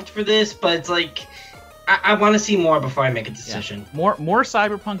pumped for this, but it's like I want to see more before I make a decision. Yeah. More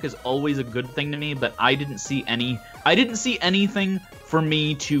Cyberpunk is always a good thing to me, but I didn't see anything for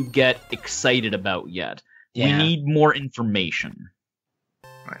me to get excited about yet. Yeah. We need more information.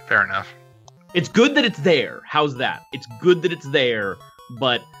 fair enough. It's good that it's there. How's that? It's good that it's there,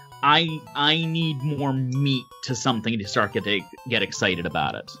 but I need more meat to something to start get excited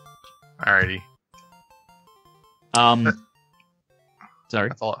about it. Alrighty. Sorry.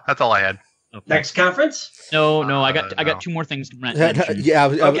 That's all I had. Okay. Next conference? No, I got two more things to mention. Yeah.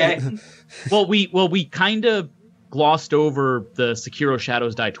 Okay. Well, we kind of glossed over the Sekiro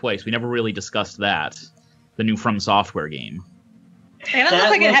Shadows Die Twice. We never really discussed that. The new From Software game. And it looked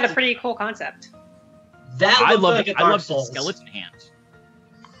like it had a pretty cool concept. I love like it. a Dark I love the Souls. skeleton hand.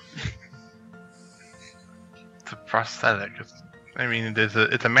 It's a prosthetic.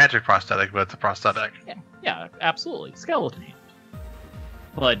 It's a magic prosthetic, but it's a prosthetic. Yeah, absolutely. Skeleton hand.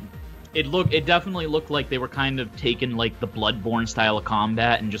 But it definitely looked like they were kind of taking like the Bloodborne style of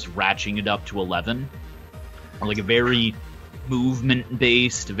combat and just ratcheting it up to 11. Or like a very movement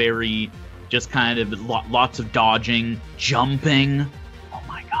based, very just kind of lots of dodging, jumping. Oh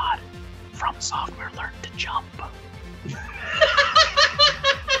my god. From Software learned to jump.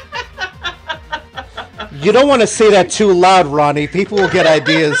 You don't want to say that too loud, Ronnie. People will get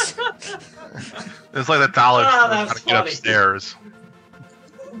ideas. It's like the dollar Oh, store that's trying to get funny. upstairs.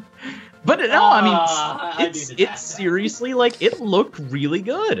 But no, I mean, I it's do that. seriously like it looked really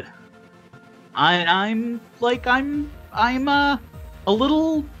good. I'm a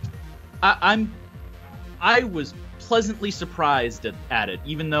little. I was pleasantly surprised at it,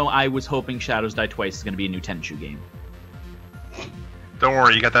 even though I was hoping Shadows Die Twice is going to be a new Tenchu game. Don't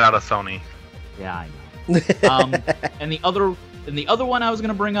worry, you got that out of Sony. Yeah, I know. And the other one I was going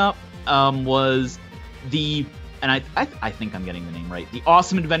to bring up was and I think I'm getting the name right. The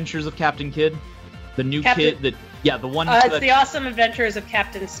Awesome Adventures of Captain Kidd, the new kid the one. It's the Awesome Adventures of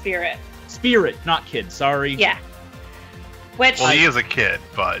Captain Spirit. Spirit, not Kid. Sorry. Yeah. Which. Well, he is a kid,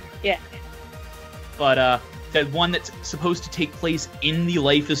 but Yeah. But the one that's supposed to take place in the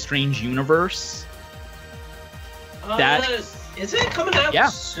Life is Strange universe. That is it coming out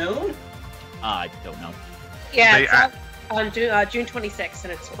soon? I don't know. Yeah, They it's out on June 26th,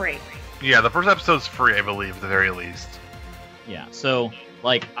 and it's free. yeah, the first episode's free, I believe, at the very least. Yeah, so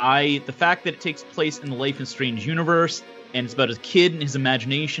like the fact that it takes place in the Life is Strange universe, and it's about a kid and his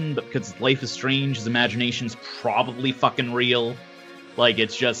imagination, but because Life is Strange, his imagination's probably fucking real. Like,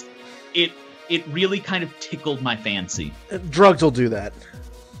 it's just it really kind of tickled my fancy. Drugs will do that.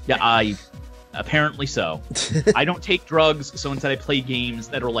 Yeah, apparently so. I don't take drugs, so instead I play games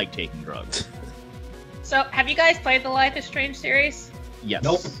that are like taking drugs. So, have you guys played the Life is Strange series? Yes.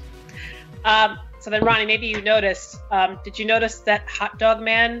 Nope. So then, Ronnie, maybe you noticed. Did you notice that Hot Dog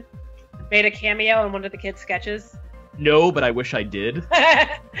Man made a cameo in one of the kids' sketches? No, but I wish I did.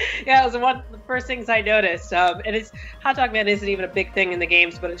 Yeah, it was one of the first things I noticed. And it's Hot Dog Man isn't even a big thing in the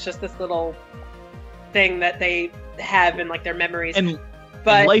games, but it's just this little thing that they have in like their memories. And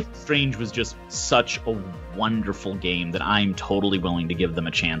Life is Strange was just such a wonderful game that I'm totally willing to give them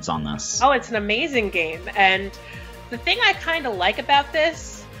a chance on this. Oh, it's an amazing game. And the thing I kind of like about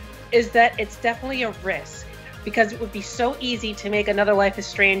this is that it's definitely a risk, because it would be so easy to make another Life is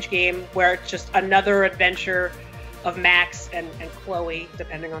Strange game where it's just another adventure of Max and Chloe,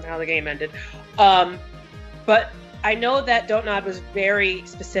 depending on how the game ended. But I know that Don't Nod was very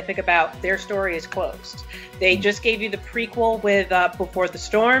specific about their story is closed. They just gave you the prequel with Before the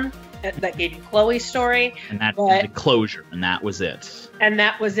Storm, that gave you Chloe's story. And that's the closure, and that was it. And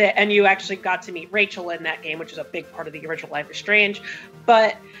that was it. And you actually got to meet Rachel in that game, which is a big part of the original Life is Strange.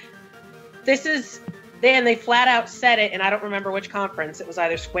 But this is... they flat out said it, and I don't remember which conference. It was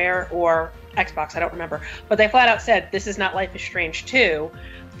either Square or Xbox, I don't remember. But they flat out said, this is not Life is Strange 2.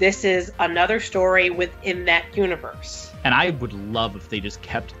 This is another story within that universe. And I would love if they just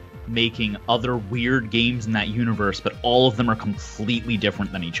kept making other weird games in that universe, but all of them are completely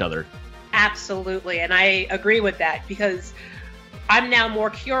different than each other. Absolutely, and I agree with that, because I'm now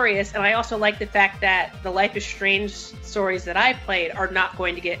more curious, and I also like the fact that the Life is Strange stories that I played are not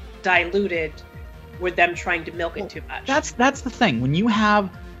going to get diluted with them trying to milk it too much. That's the thing. When you have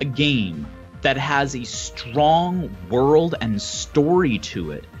a game that has a strong world and story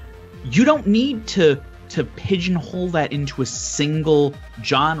to it, you don't need to pigeonhole that into a single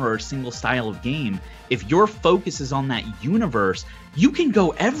genre or single style of game. If your focus is on that universe, you can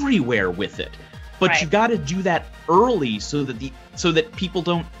go everywhere with it. But Right. you got to do that early so that people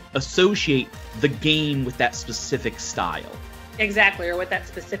don't associate the game with that specific style. Exactly, or with that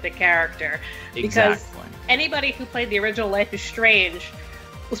specific character. Exactly. Because anybody who played the original Life is Strange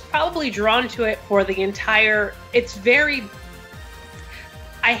was probably drawn to it for the entire... It's very...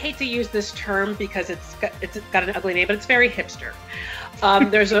 I hate to use this term because it's got an ugly name, but it's very hipster.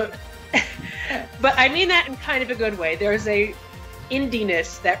 There's a... But I mean that in kind of a good way. There's a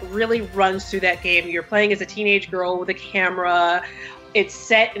indiness that really runs through that game. You're playing as a teenage girl with a camera. It's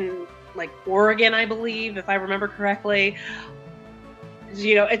set in, like, Oregon, I believe, if I remember correctly.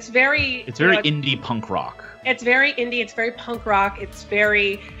 You know, it's very... It's very indie punk rock. It's very indie, it's very punk rock, it's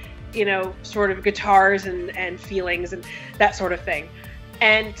very, sort of guitars and feelings and that sort of thing.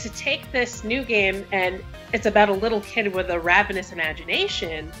 And to take this new game, and it's about a little kid with a ravenous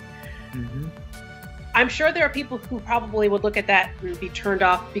imagination, Mm-hmm. I'm sure there are people who probably would look at that and be turned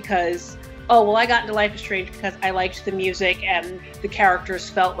off because, oh, well, I got into Life is Strange because I liked the music and the characters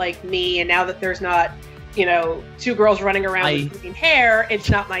felt like me, and now that there's not, two girls running around with green hair, it's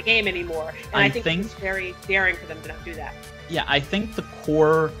not my game anymore. And I think it's very daring for them to not do that. Yeah, I think the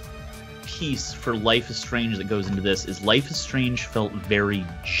core piece for Life is Strange that goes into this is Life is Strange felt very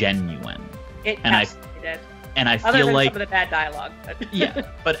genuine. It absolutely did. And I Other feel than like some of the bad dialogue. yeah,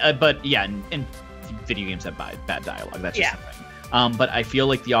 but yeah, and video games have bad dialogue. That's just the thing. But I feel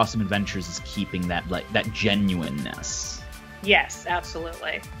like the Awesome Adventures is keeping that genuineness. Yes,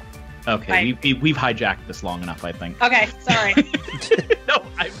 absolutely. Okay, we've hijacked this long enough, I think. Okay, sorry. No,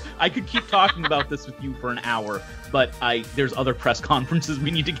 I could keep talking about this with you for an hour, but there's other press conferences we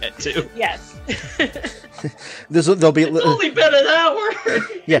need to get to. Yes. There'll be It's only been an hour.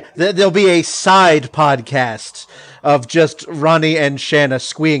 Yeah, there'll be a side podcast of just Ronnie and Shanna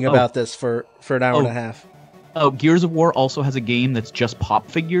squeeing about this for an hour and a half. Oh, Gears of War also has a game that's just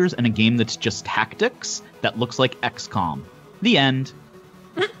pop figures and a game that's just tactics that looks like XCOM. The end.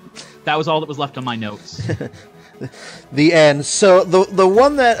 That was all that was left on my notes. The end. So the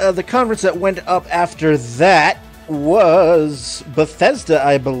one that the conference that went up after that was Bethesda,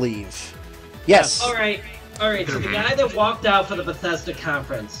 I believe. Yes. All right. So the guy that walked out for the Bethesda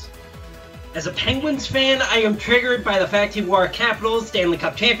conference. As a Penguins fan, I am triggered by the fact he wore a Capitals Stanley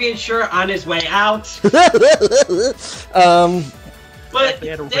Cup champion shirt on his way out. But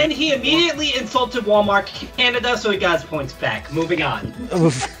then he immediately insulted Walmart Canada, so he got his points back. Moving on.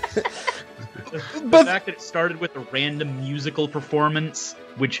 The fact that it started with a random musical performance,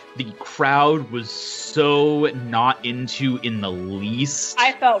 which the crowd was so not into in the least.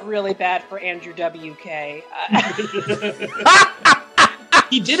 I felt really bad for Andrew WK.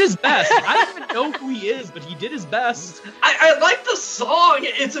 He did his best. I don't even know who he is, but he did his best. I like the song.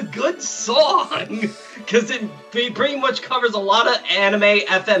 It's a good song. Because it pretty much covers a lot of anime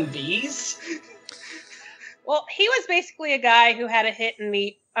FMVs. Well, he was basically a guy who had a hit in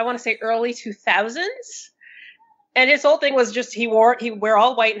the, I want to say, early 2000s. And his whole thing was just he'd wear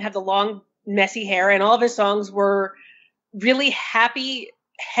all white and have the long, messy hair. And all of his songs were really happy,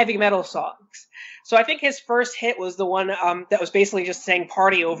 heavy metal songs. So I think his first hit was the one that was basically just saying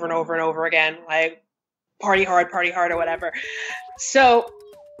party over and over and over again, like party hard, or whatever. So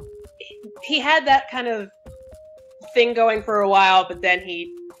he had that kind of thing going for a while, but then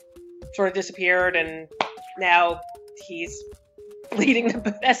he sort of disappeared, and now he's leading the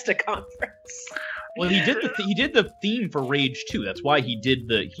Bethesda conference. Well, he did the theme for Rage 2. That's why he did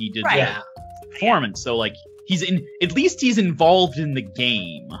the Right. performance. So like at least he's involved in the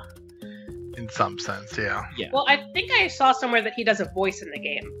game. In some sense, yeah. Well, I think I saw somewhere that he does a voice in the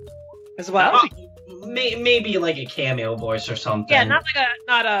game as well. Maybe like a cameo voice or something. Yeah,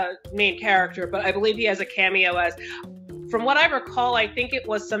 not a main character, but I believe he has a cameo as. From what I recall, I think it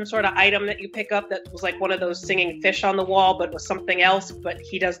was some sort of item that you pick up that was like one of those singing fish on the wall, but was something else. But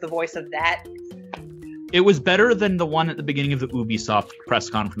he does the voice of that. It was better than the one at the beginning of the Ubisoft press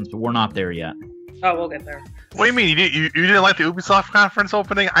conference, but we're not there yet. Oh, we'll get there. What do you mean? You didn't like the Ubisoft conference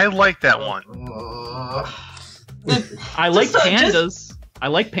opening? I like that one. I like pandas. I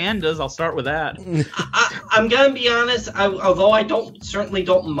like pandas. I'll start with that. I'm gonna be honest. Although I certainly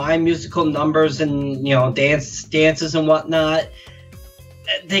don't mind musical numbers and dances and whatnot,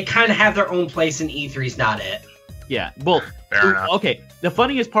 they kind of have their own place in E3's not it. Yeah. Well, Fair enough. Okay. The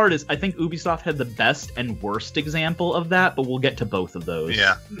funniest part is I think Ubisoft had the best and worst example of that, but we'll get to both of those.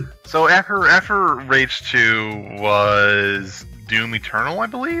 Yeah. So after Rage 2 was Doom Eternal, I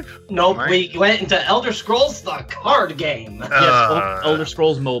believe? Nope, Right? we went into Elder Scrolls, the card game. Yeah, Elder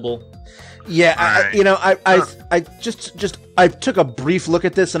Scrolls Mobile. Yeah, Alright. I took a brief look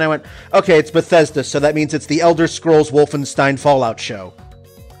at this and I went, okay, it's Bethesda, so that means it's the Elder Scrolls Wolfenstein Fallout show.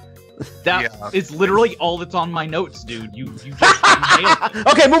 That is literally all that's on my notes, dude. You just nailed it.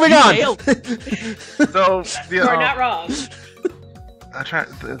 Okay, moving on. Nailed it. So You are not wrong.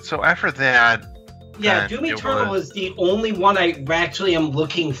 So after that, Yeah, then Doom it Eternal was- was the only one I actually am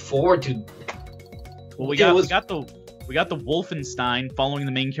looking forward to. Well, we got the Wolfenstein following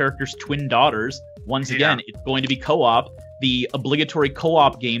the main character's twin daughters. Once again, it's going to be co-op, the obligatory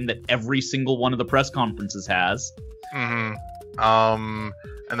co-op game that every single one of the press conferences has. Mm-hmm.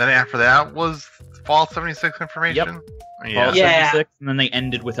 And then after that was Fallout 76 information. Yep. Yeah. Fallout Yeah. 76, and then they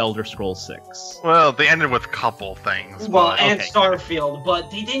ended with Elder Scrolls 6. Well, they ended with a couple things. Well, but- and okay. Starfield, but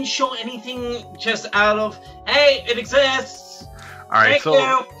they didn't show anything just out of, hey, it exists. all right.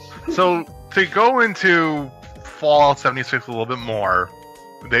 Thank you. So to go into Fallout 76 a little bit more,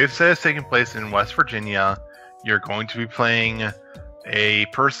 they said it's taking place in West Virginia. You're going to be playing a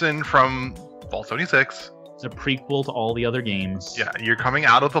person from Fallout 76. It's a prequel to all the other games. Yeah, you're coming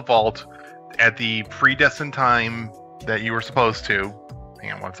out of the vault at the predestined time that you were supposed to.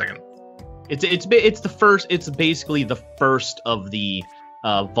 Hang on one second. It's the first. It's basically the first of the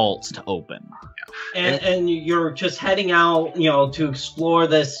vaults to open. And you're just heading out, to explore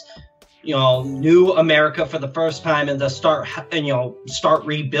this, new America for the first time and to start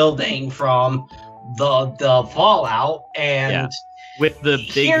rebuilding from the fallout. And With the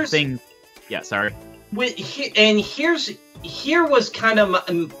big Here's- thing. Yeah, sorry. here was kind of,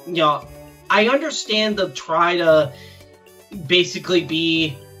 I understand the try to basically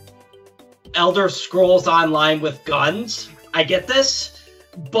be Elder Scrolls Online with guns. I get this,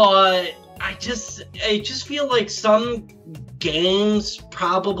 but I just feel like some games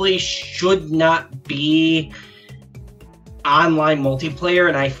probably should not be online multiplayer,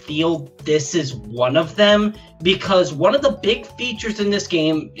 and I feel this is one of them, because one of the big features in this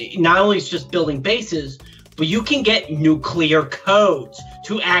game not only is just building bases, but you can get nuclear codes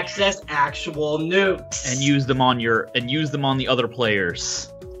to access actual nukes and use them on the other players.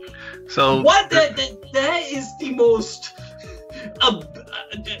 So what that is the most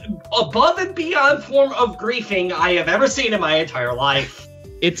above and beyond form of griefing I have ever seen in my entire life.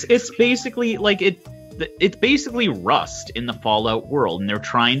 It's basically like it's basically Rust in the Fallout world, and they're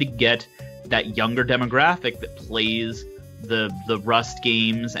trying to get that younger demographic that plays the Rust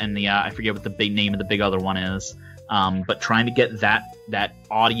games and the I forget what the big name of the big other one is, but trying to get that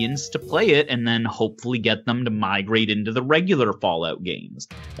audience to play it, and then hopefully get them to migrate into the regular Fallout games.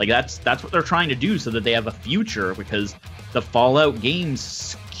 Like that's what they're trying to do, so that they have a future, because the Fallout games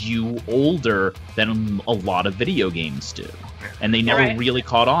skew older than a lot of video games do, and they never really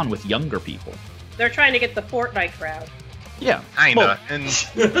caught on with younger people. They're trying to get the Fortnite crowd. Yeah, kinda, and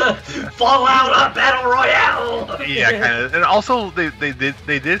Fallout Battle Royale. Yeah, kind of, and also they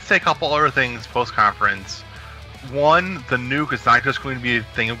did say a couple other things post conference. One, the nuke is not just going to be a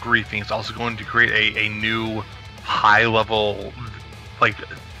thing of griefing; it's also going to create a new high level, like,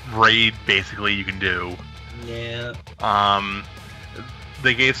 raid basically you can do. Yeah.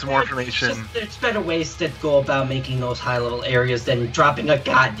 They gave some more information. There's better ways to go about making those high-level areas than dropping a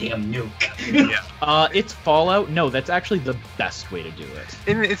goddamn nuke. Yeah. It's Fallout. No, that's actually the best way to do it.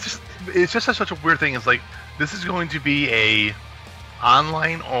 And it's just such a weird thing. It's like, this is going to be a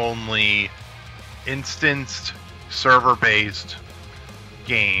online-only, instanced, server-based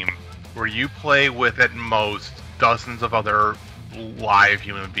game where you play with, at most, dozens of other live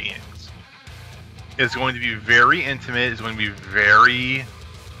human beings. It's going to be very intimate. It's going to be very,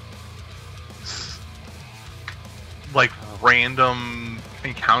 like, random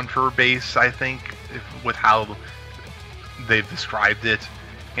encounter based, I think, with how they've described it.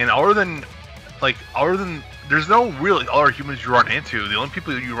 And other than there's no really other humans you run into. The only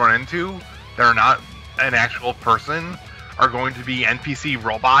people you run into that are not an actual person are going to be NPC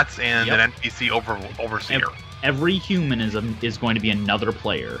robots and an NPC overseer. Every human is going to be another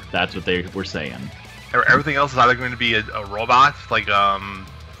player. That's what they were saying. Everything else is either going to be a robot, like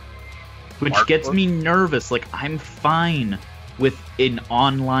which gets me nervous. Like, I'm fine with an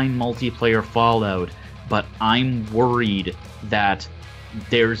online multiplayer Fallout, but I'm worried that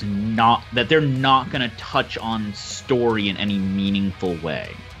they're not going to touch on story in any meaningful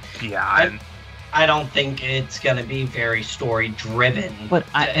way. Yeah, I don't think it's going to be very story driven. But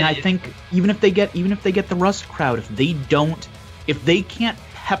I think even if they get the Rust crowd, if they can't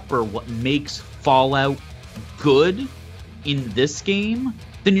pepper what makes Fallout good in this game,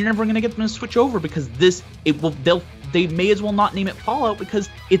 then you're never going to get them to switch over, because they may as well not name it Fallout, because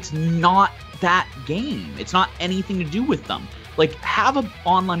it's not that game. It's not anything to do with them. Like, have an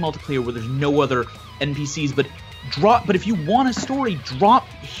online multiplayer where there's no other NPCs, but if you want a story, drop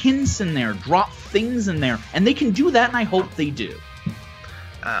hints in there, drop things in there, and they can do that, and I hope they do.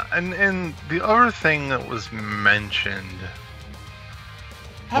 And the other thing that was mentioned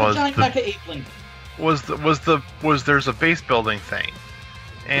was there's a base building thing,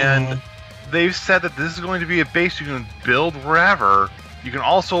 and they've said that this is going to be a base you can build wherever. You can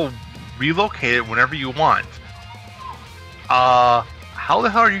also relocate it whenever you want. How the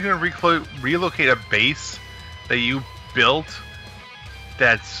hell are you going to relocate a base that you built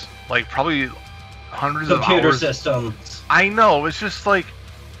that's like probably hundreds of hours? Computer systems. I know, it's just like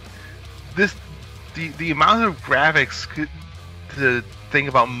this. The amount of graphics to think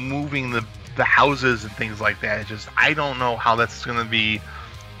about moving the houses and things like that. I don't know how that's going to be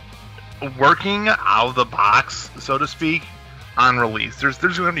working out of the box, so to speak, on release. There's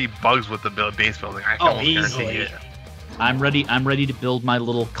going to be bugs with the base building. I can guarantee it. I'm ready to build my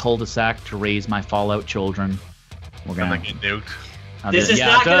little cul-de-sac to raise my Fallout children. We're gonna get nuked. This is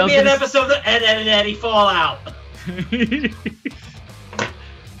not going to be an episode of Ed, Ed, and Eddie Fallout.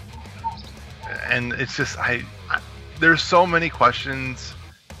 And it's just there's so many questions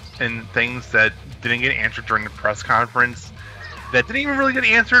and things that didn't get answered during the press conference that didn't even really get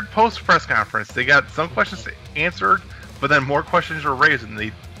answered post press conference. They got some questions answered, but then more questions were raised, and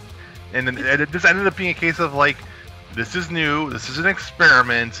it just ended up being a case of like, this is new, this is an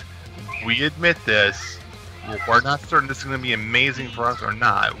experiment, we admit this, we're not certain this is going to be amazing for us or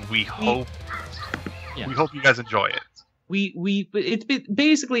not. We hope Yeah. We hope you guys enjoy it.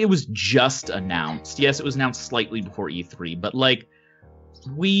 Basically it was just announced. Yes, it was announced slightly before E3, but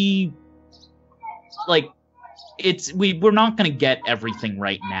we're not going to get everything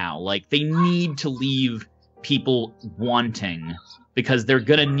right now. Like, they need to leave people wanting, because they're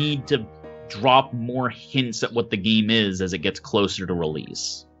going to need to drop more hints at what the game is as it gets closer to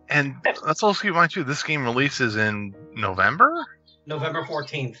release. And let's also keep in mind too, this game releases in November? November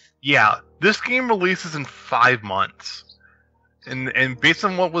 14th. Yeah, this game releases in 5 months. And based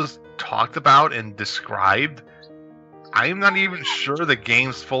on what was talked about and described, I am not even sure the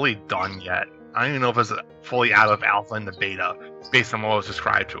game's fully done yet. I don't even know if it's fully out of alpha and the beta, based on what was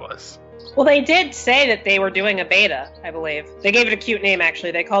described to us. Well, they did say that they were doing a beta, I believe. They gave it a cute name,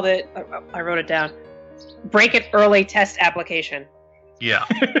 actually. They called it, I wrote it down, Break It Early Test Application. Yeah.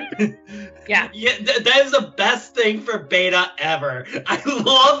 Yeah. Yeah, that is the best thing for beta ever. I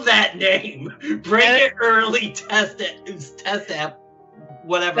love that name. Break it early, test app,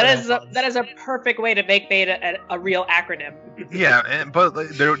 whatever. That is a perfect way to make beta a real acronym. Yeah, but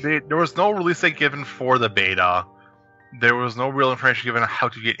there was no release date given for the beta. There was no real information given on how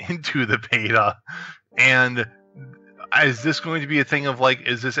to get into the beta. And is this going to be a thing of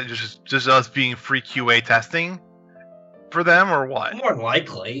is this just us being free QA testing for them, or what? More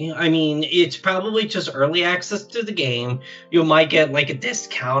likely. I mean, it's probably just early access to the game. You might get a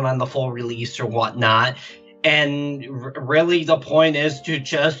discount on the full release or whatnot. And really the point is to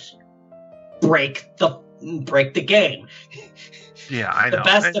just break the game. Yeah, I know.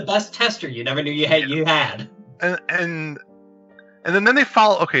 The best tester you never knew you had. And then they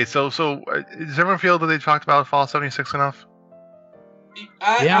follow. Okay, so does everyone feel that they talked about Fallout 76 enough?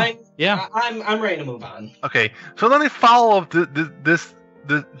 I'm ready to move on. Okay, so then they follow up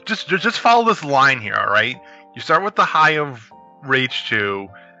just follow this line here. All right, you start with the high of Rage 2,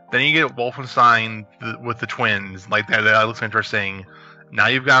 then you get Wolfenstein with the twins, that looks interesting. Now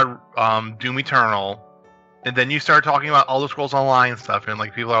you've got Doom Eternal, and then you start talking about Elder Scrolls Online stuff, and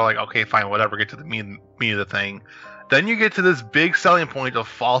people are like, okay, fine, whatever, get to the meat of the thing. Then you get to this big selling point of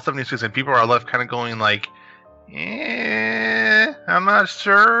Fallout 76, and people are left kind of going I'm not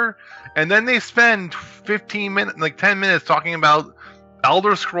sure. And then they spend 10 minutes talking about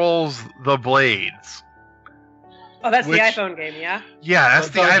Elder Scrolls The Blades. Oh, that's the iPhone game, yeah? Yeah, that's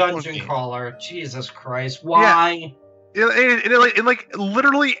the iPhone dungeon game. crawler. Jesus Christ, why? Yeah.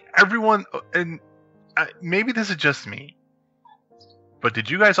 Literally everyone, and maybe this is just me, but did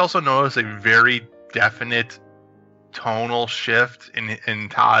you guys also notice a very definite tonal shift in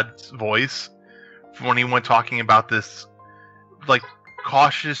Todd's voice when he went talking about this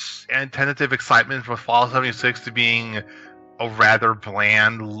cautious and tentative excitement for Fallout 76 to being a rather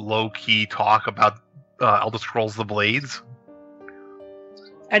bland, low-key talk about Elder Scrolls The Blades?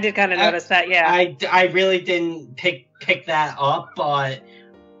 I did kind of notice that, yeah. I really didn't pick that up, but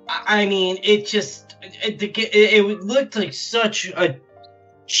I mean, it looked like such a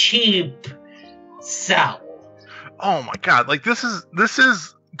cheap sell. Oh my god! This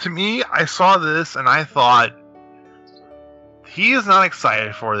is to me. I saw this and I thought, he is not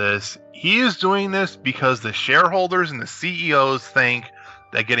excited for this. He is doing this because the shareholders and the CEOs think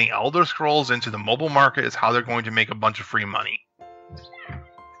that getting Elder Scrolls into the mobile market is how they're going to make a bunch of free money.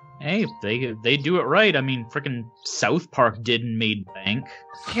 Hey, they do it right. I mean, frickin' South Park did and made bank.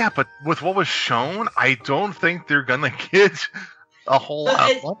 Yeah, but with what was shown, I don't think they're gonna get a whole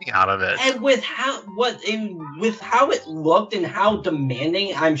lot of money out of it. And with how it looked and how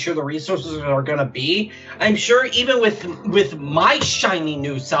demanding I'm sure the resources are gonna be, I'm sure even with my shiny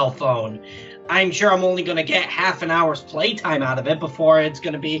new cell phone, I'm sure I'm only gonna get half an hour's playtime out of it before it's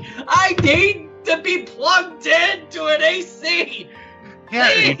gonna be, I need to be plugged in to an AC.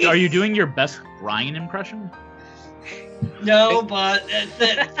 Yeah. Are you doing your best Brian impression? No, but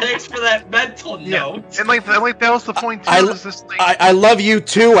thanks for that mental note. And that was the point too. I love you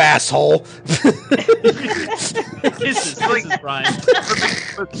too, asshole. Kisses, Brian.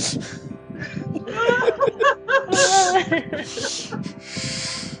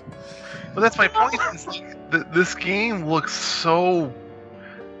 But that's my point. This game looks so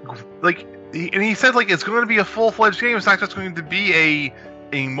and he said it's going to be a full-fledged game. It's not just going to be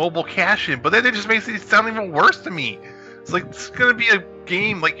a mobile cash-in. But then it just makes it sound even worse to me. It's it's going to be a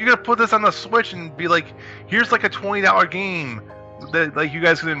game. You're going to put this on the Switch and be here's a $20 game that you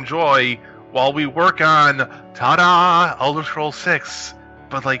guys can enjoy while we work on ta-da Elder Scrolls 6.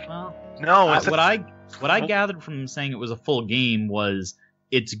 But no. What I gathered from saying it was a full game was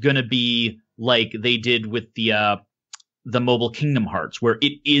it's going to be like they did with the mobile Kingdom Hearts, where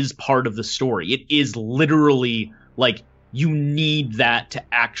it is part of the story. It is literally you need that to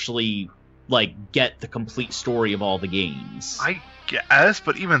actually like get the complete story of all the games. I guess,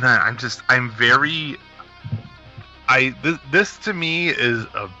 but even then, this to me is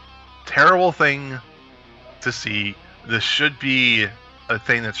a terrible thing to see. This should be a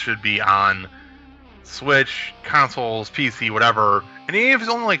thing that should be on Switch, consoles, PC, whatever. And even if it's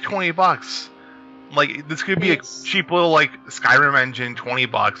only like $20, like this could be a cheap little like Skyrim engine,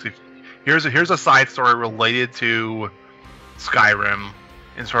 $20. If here's a side story related to Skyrim,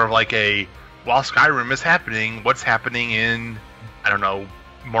 and sort of like while Skyrim is happening, what's happening in, I don't know,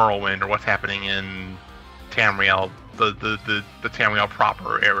 Morrowind, or what's happening in Tamriel, the Tamriel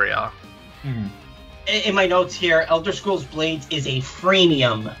proper area. Mm-hmm. In my notes here, Elder Scrolls Blades is a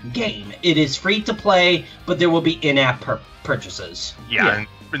freemium game. It is free to play, but there will be in-app purchases. Yeah.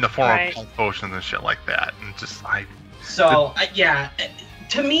 In the form of potions and shit like that. And just,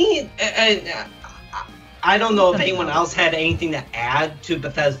 to me, I don't know if anyone else had anything to add to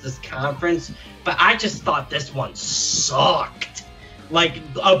Bethesda's conference, but I just thought this one sucked. Like,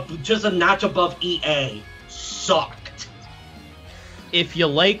 just a notch above EA. Sucked. If you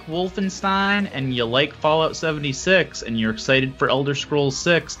like Wolfenstein and you like Fallout 76 and you're excited for Elder Scrolls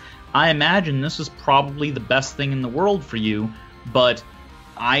 6, I imagine this is probably the best thing in the world for you, but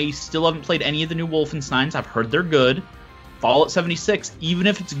I still haven't played any of the new Wolfensteins. I've heard they're good. Fallout 76, even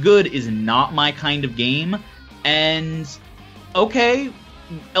if it's good, is not my kind of game. And, okay,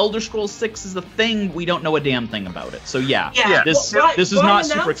 Elder Scrolls 6 is a thing, we don't know a damn thing about it. So this is not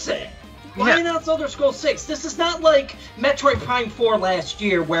super exciting. Why announce Elder Scrolls 6? This is not like Metroid Prime 4 last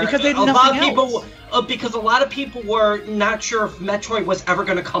year, where because they a lot of people were not sure if Metroid was ever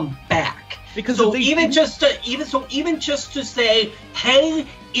going to come back. Because so even just to say, hey,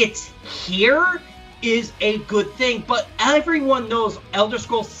 it's here, is a good thing. But everyone knows Elder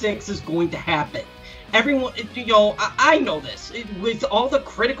Scrolls 6 is going to happen. Everyone, I know this. With all the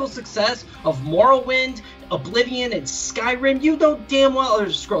critical success of Morrowind, Oblivion, and Skyrim, you know damn well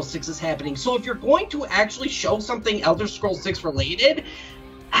Elder Scrolls 6 is happening. So if you're going to actually show something Elder Scrolls 6 related,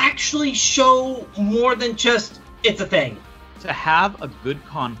 actually show more than just, it's a thing. To have a good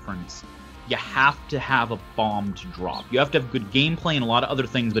conference, you have to have a bomb to drop. You have to have good gameplay and a lot of other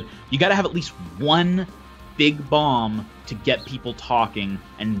things, but you got to have at least one big bomb to get people talking,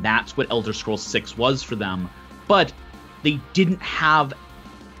 and that's what Elder Scrolls 6 was for them. But they didn't have,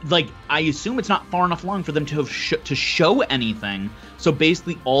 like, I assume it's not far enough along for them to have to show anything, so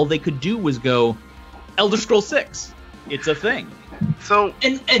basically all they could do was go, Elder Scrolls 6, it's a thing. So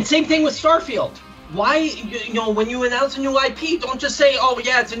and same thing with Starfield. Why, when you announce a new IP, don't just say, oh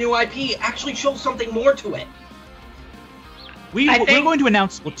yeah, it's a new IP, actually show something more to it. We're going to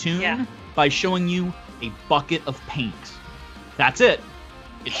announce Splatoon by showing you a bucket of paint. That's it.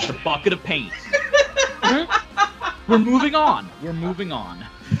 It's the bucket of paint. We're moving on.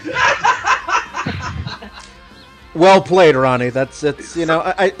 Well played, Ronnie.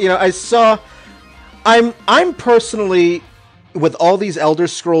 I saw. I'm personally, with all these Elder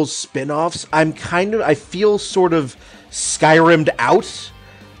Scrolls spin-offs, I feel sort of Skyrim'd out.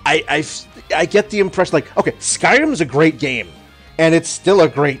 I get the impression, like, okay, Skyrim's a great game. And it's still a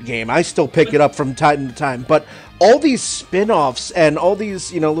great game. I still pick it up from time to time. But all these spin-offs and all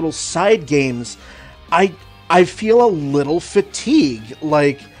these, little side games, I feel a little fatigue.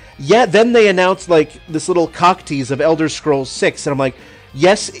 Like, then they announced, like, this little cock tease of Elder Scrolls 6. And I'm like,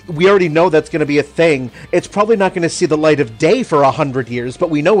 yes, we already know that's going to be a thing. It's probably not going to see the light of day for 100 years,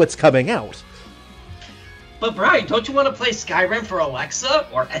 but we know it's coming out. But Brian, don't you want to play Skyrim for Alexa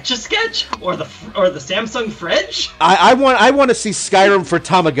or Etch-a-Sketch or the Samsung fridge? I want to see Skyrim for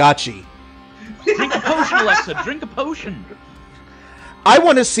Tamagotchi. Drink a potion, Alexa. Drink a potion. I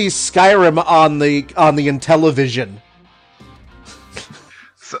want to see Skyrim on the Intellivision.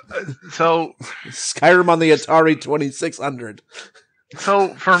 So Skyrim on the Atari 2600.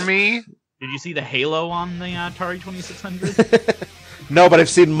 So for me, did you see the Halo on the Atari 2600? No, but I've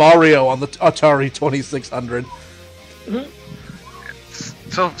seen Mario on the Atari 2600.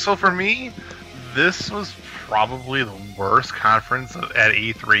 So for me, this was probably the worst conference at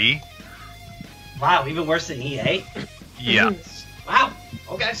E3. Wow, even worse than EA? Yeah. Wow,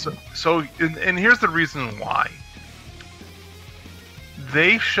 okay. So and here's the reason why.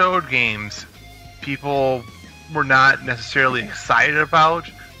 They showed games people were not necessarily excited about,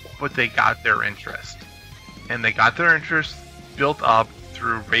 but they got their interest. And they got their interest built up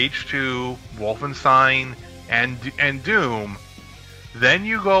through Rage 2, Wolfenstein, and Doom. Then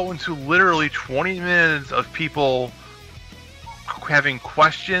you go into literally 20 minutes of people having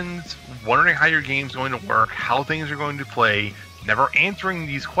questions, wondering how your game's going to work, how things are going to play, never answering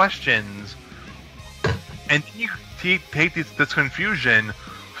these questions, and you take this confusion,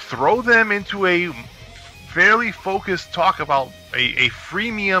 throw them into a fairly focused talk about a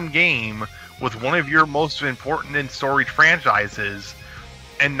freemium game with one of your most important and storied franchises,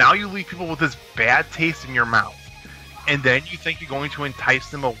 and now you leave people with this bad taste in your mouth. And then you think you're going to entice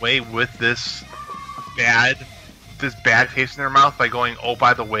them away with this bad taste in their mouth by going, oh,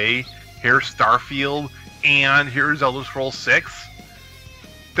 by the way, here's Starfield and here's Elder Scrolls 6.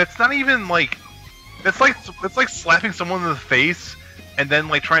 That's not even like that's like slapping someone in the face and then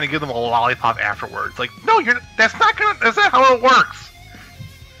like trying to give them a lollipop afterwards. Like, no, that's not how it works.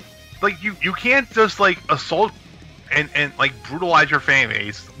 Like you can't just like assault and like brutalize your fan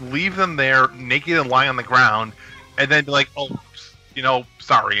base, leave them there naked and lying on the ground, and then be like, oh, you know,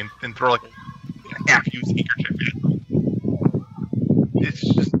 sorry, and throw like a half-used handkerchief at them. It's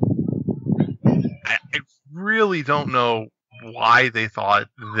just, I really don't know why they thought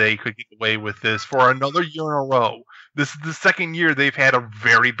they could get away with this for another year in a row. This is the second year they've had a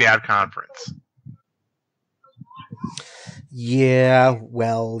very bad conference. Yeah,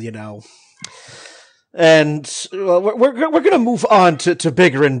 well, you know. And we're going to move on to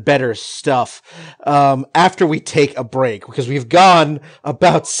bigger and better stuff after we take a break, because we've gone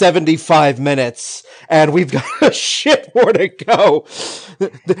about 75 minutes and we've got a shit more to go.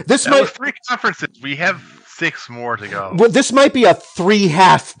 This might 3 conferences. We have 6 more to go. Well, this might be a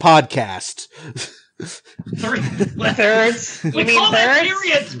 3-half podcast. 3 thirds. We call that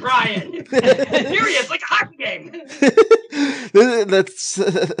periods, Brian. Periods, like a hockey game. That's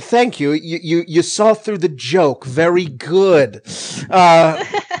thank you. You saw through the joke. Very good.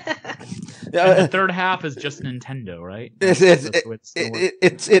 The third half is just Nintendo, right?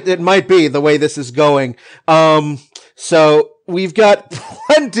 It might be the way this is going. So we've got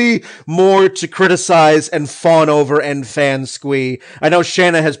plenty more to criticize and fawn over and fan squee. I know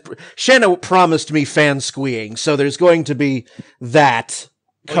Shanna promised me fan squeeing, so there's going to be that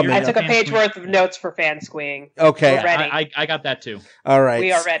coming I took up. a page worth of notes for fan squeeing. Okay. We're ready. I got that too. All right.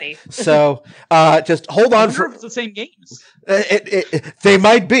 We are ready. So just hold on for it's the same games. They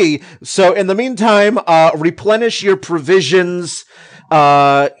might be. So in the meantime, replenish your provisions.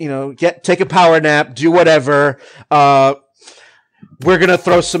 Take a power nap, do whatever. We're gonna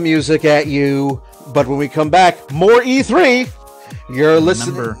throw some music at you, but when we come back, more E3. You're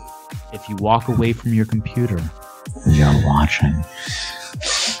listening. Remember, if you walk away from your computer, you're watching.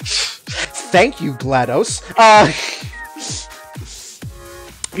 Thank you, GLaDOS.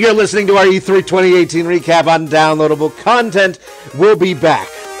 You're listening to our E3 2018 recap on downloadable content. We'll be back.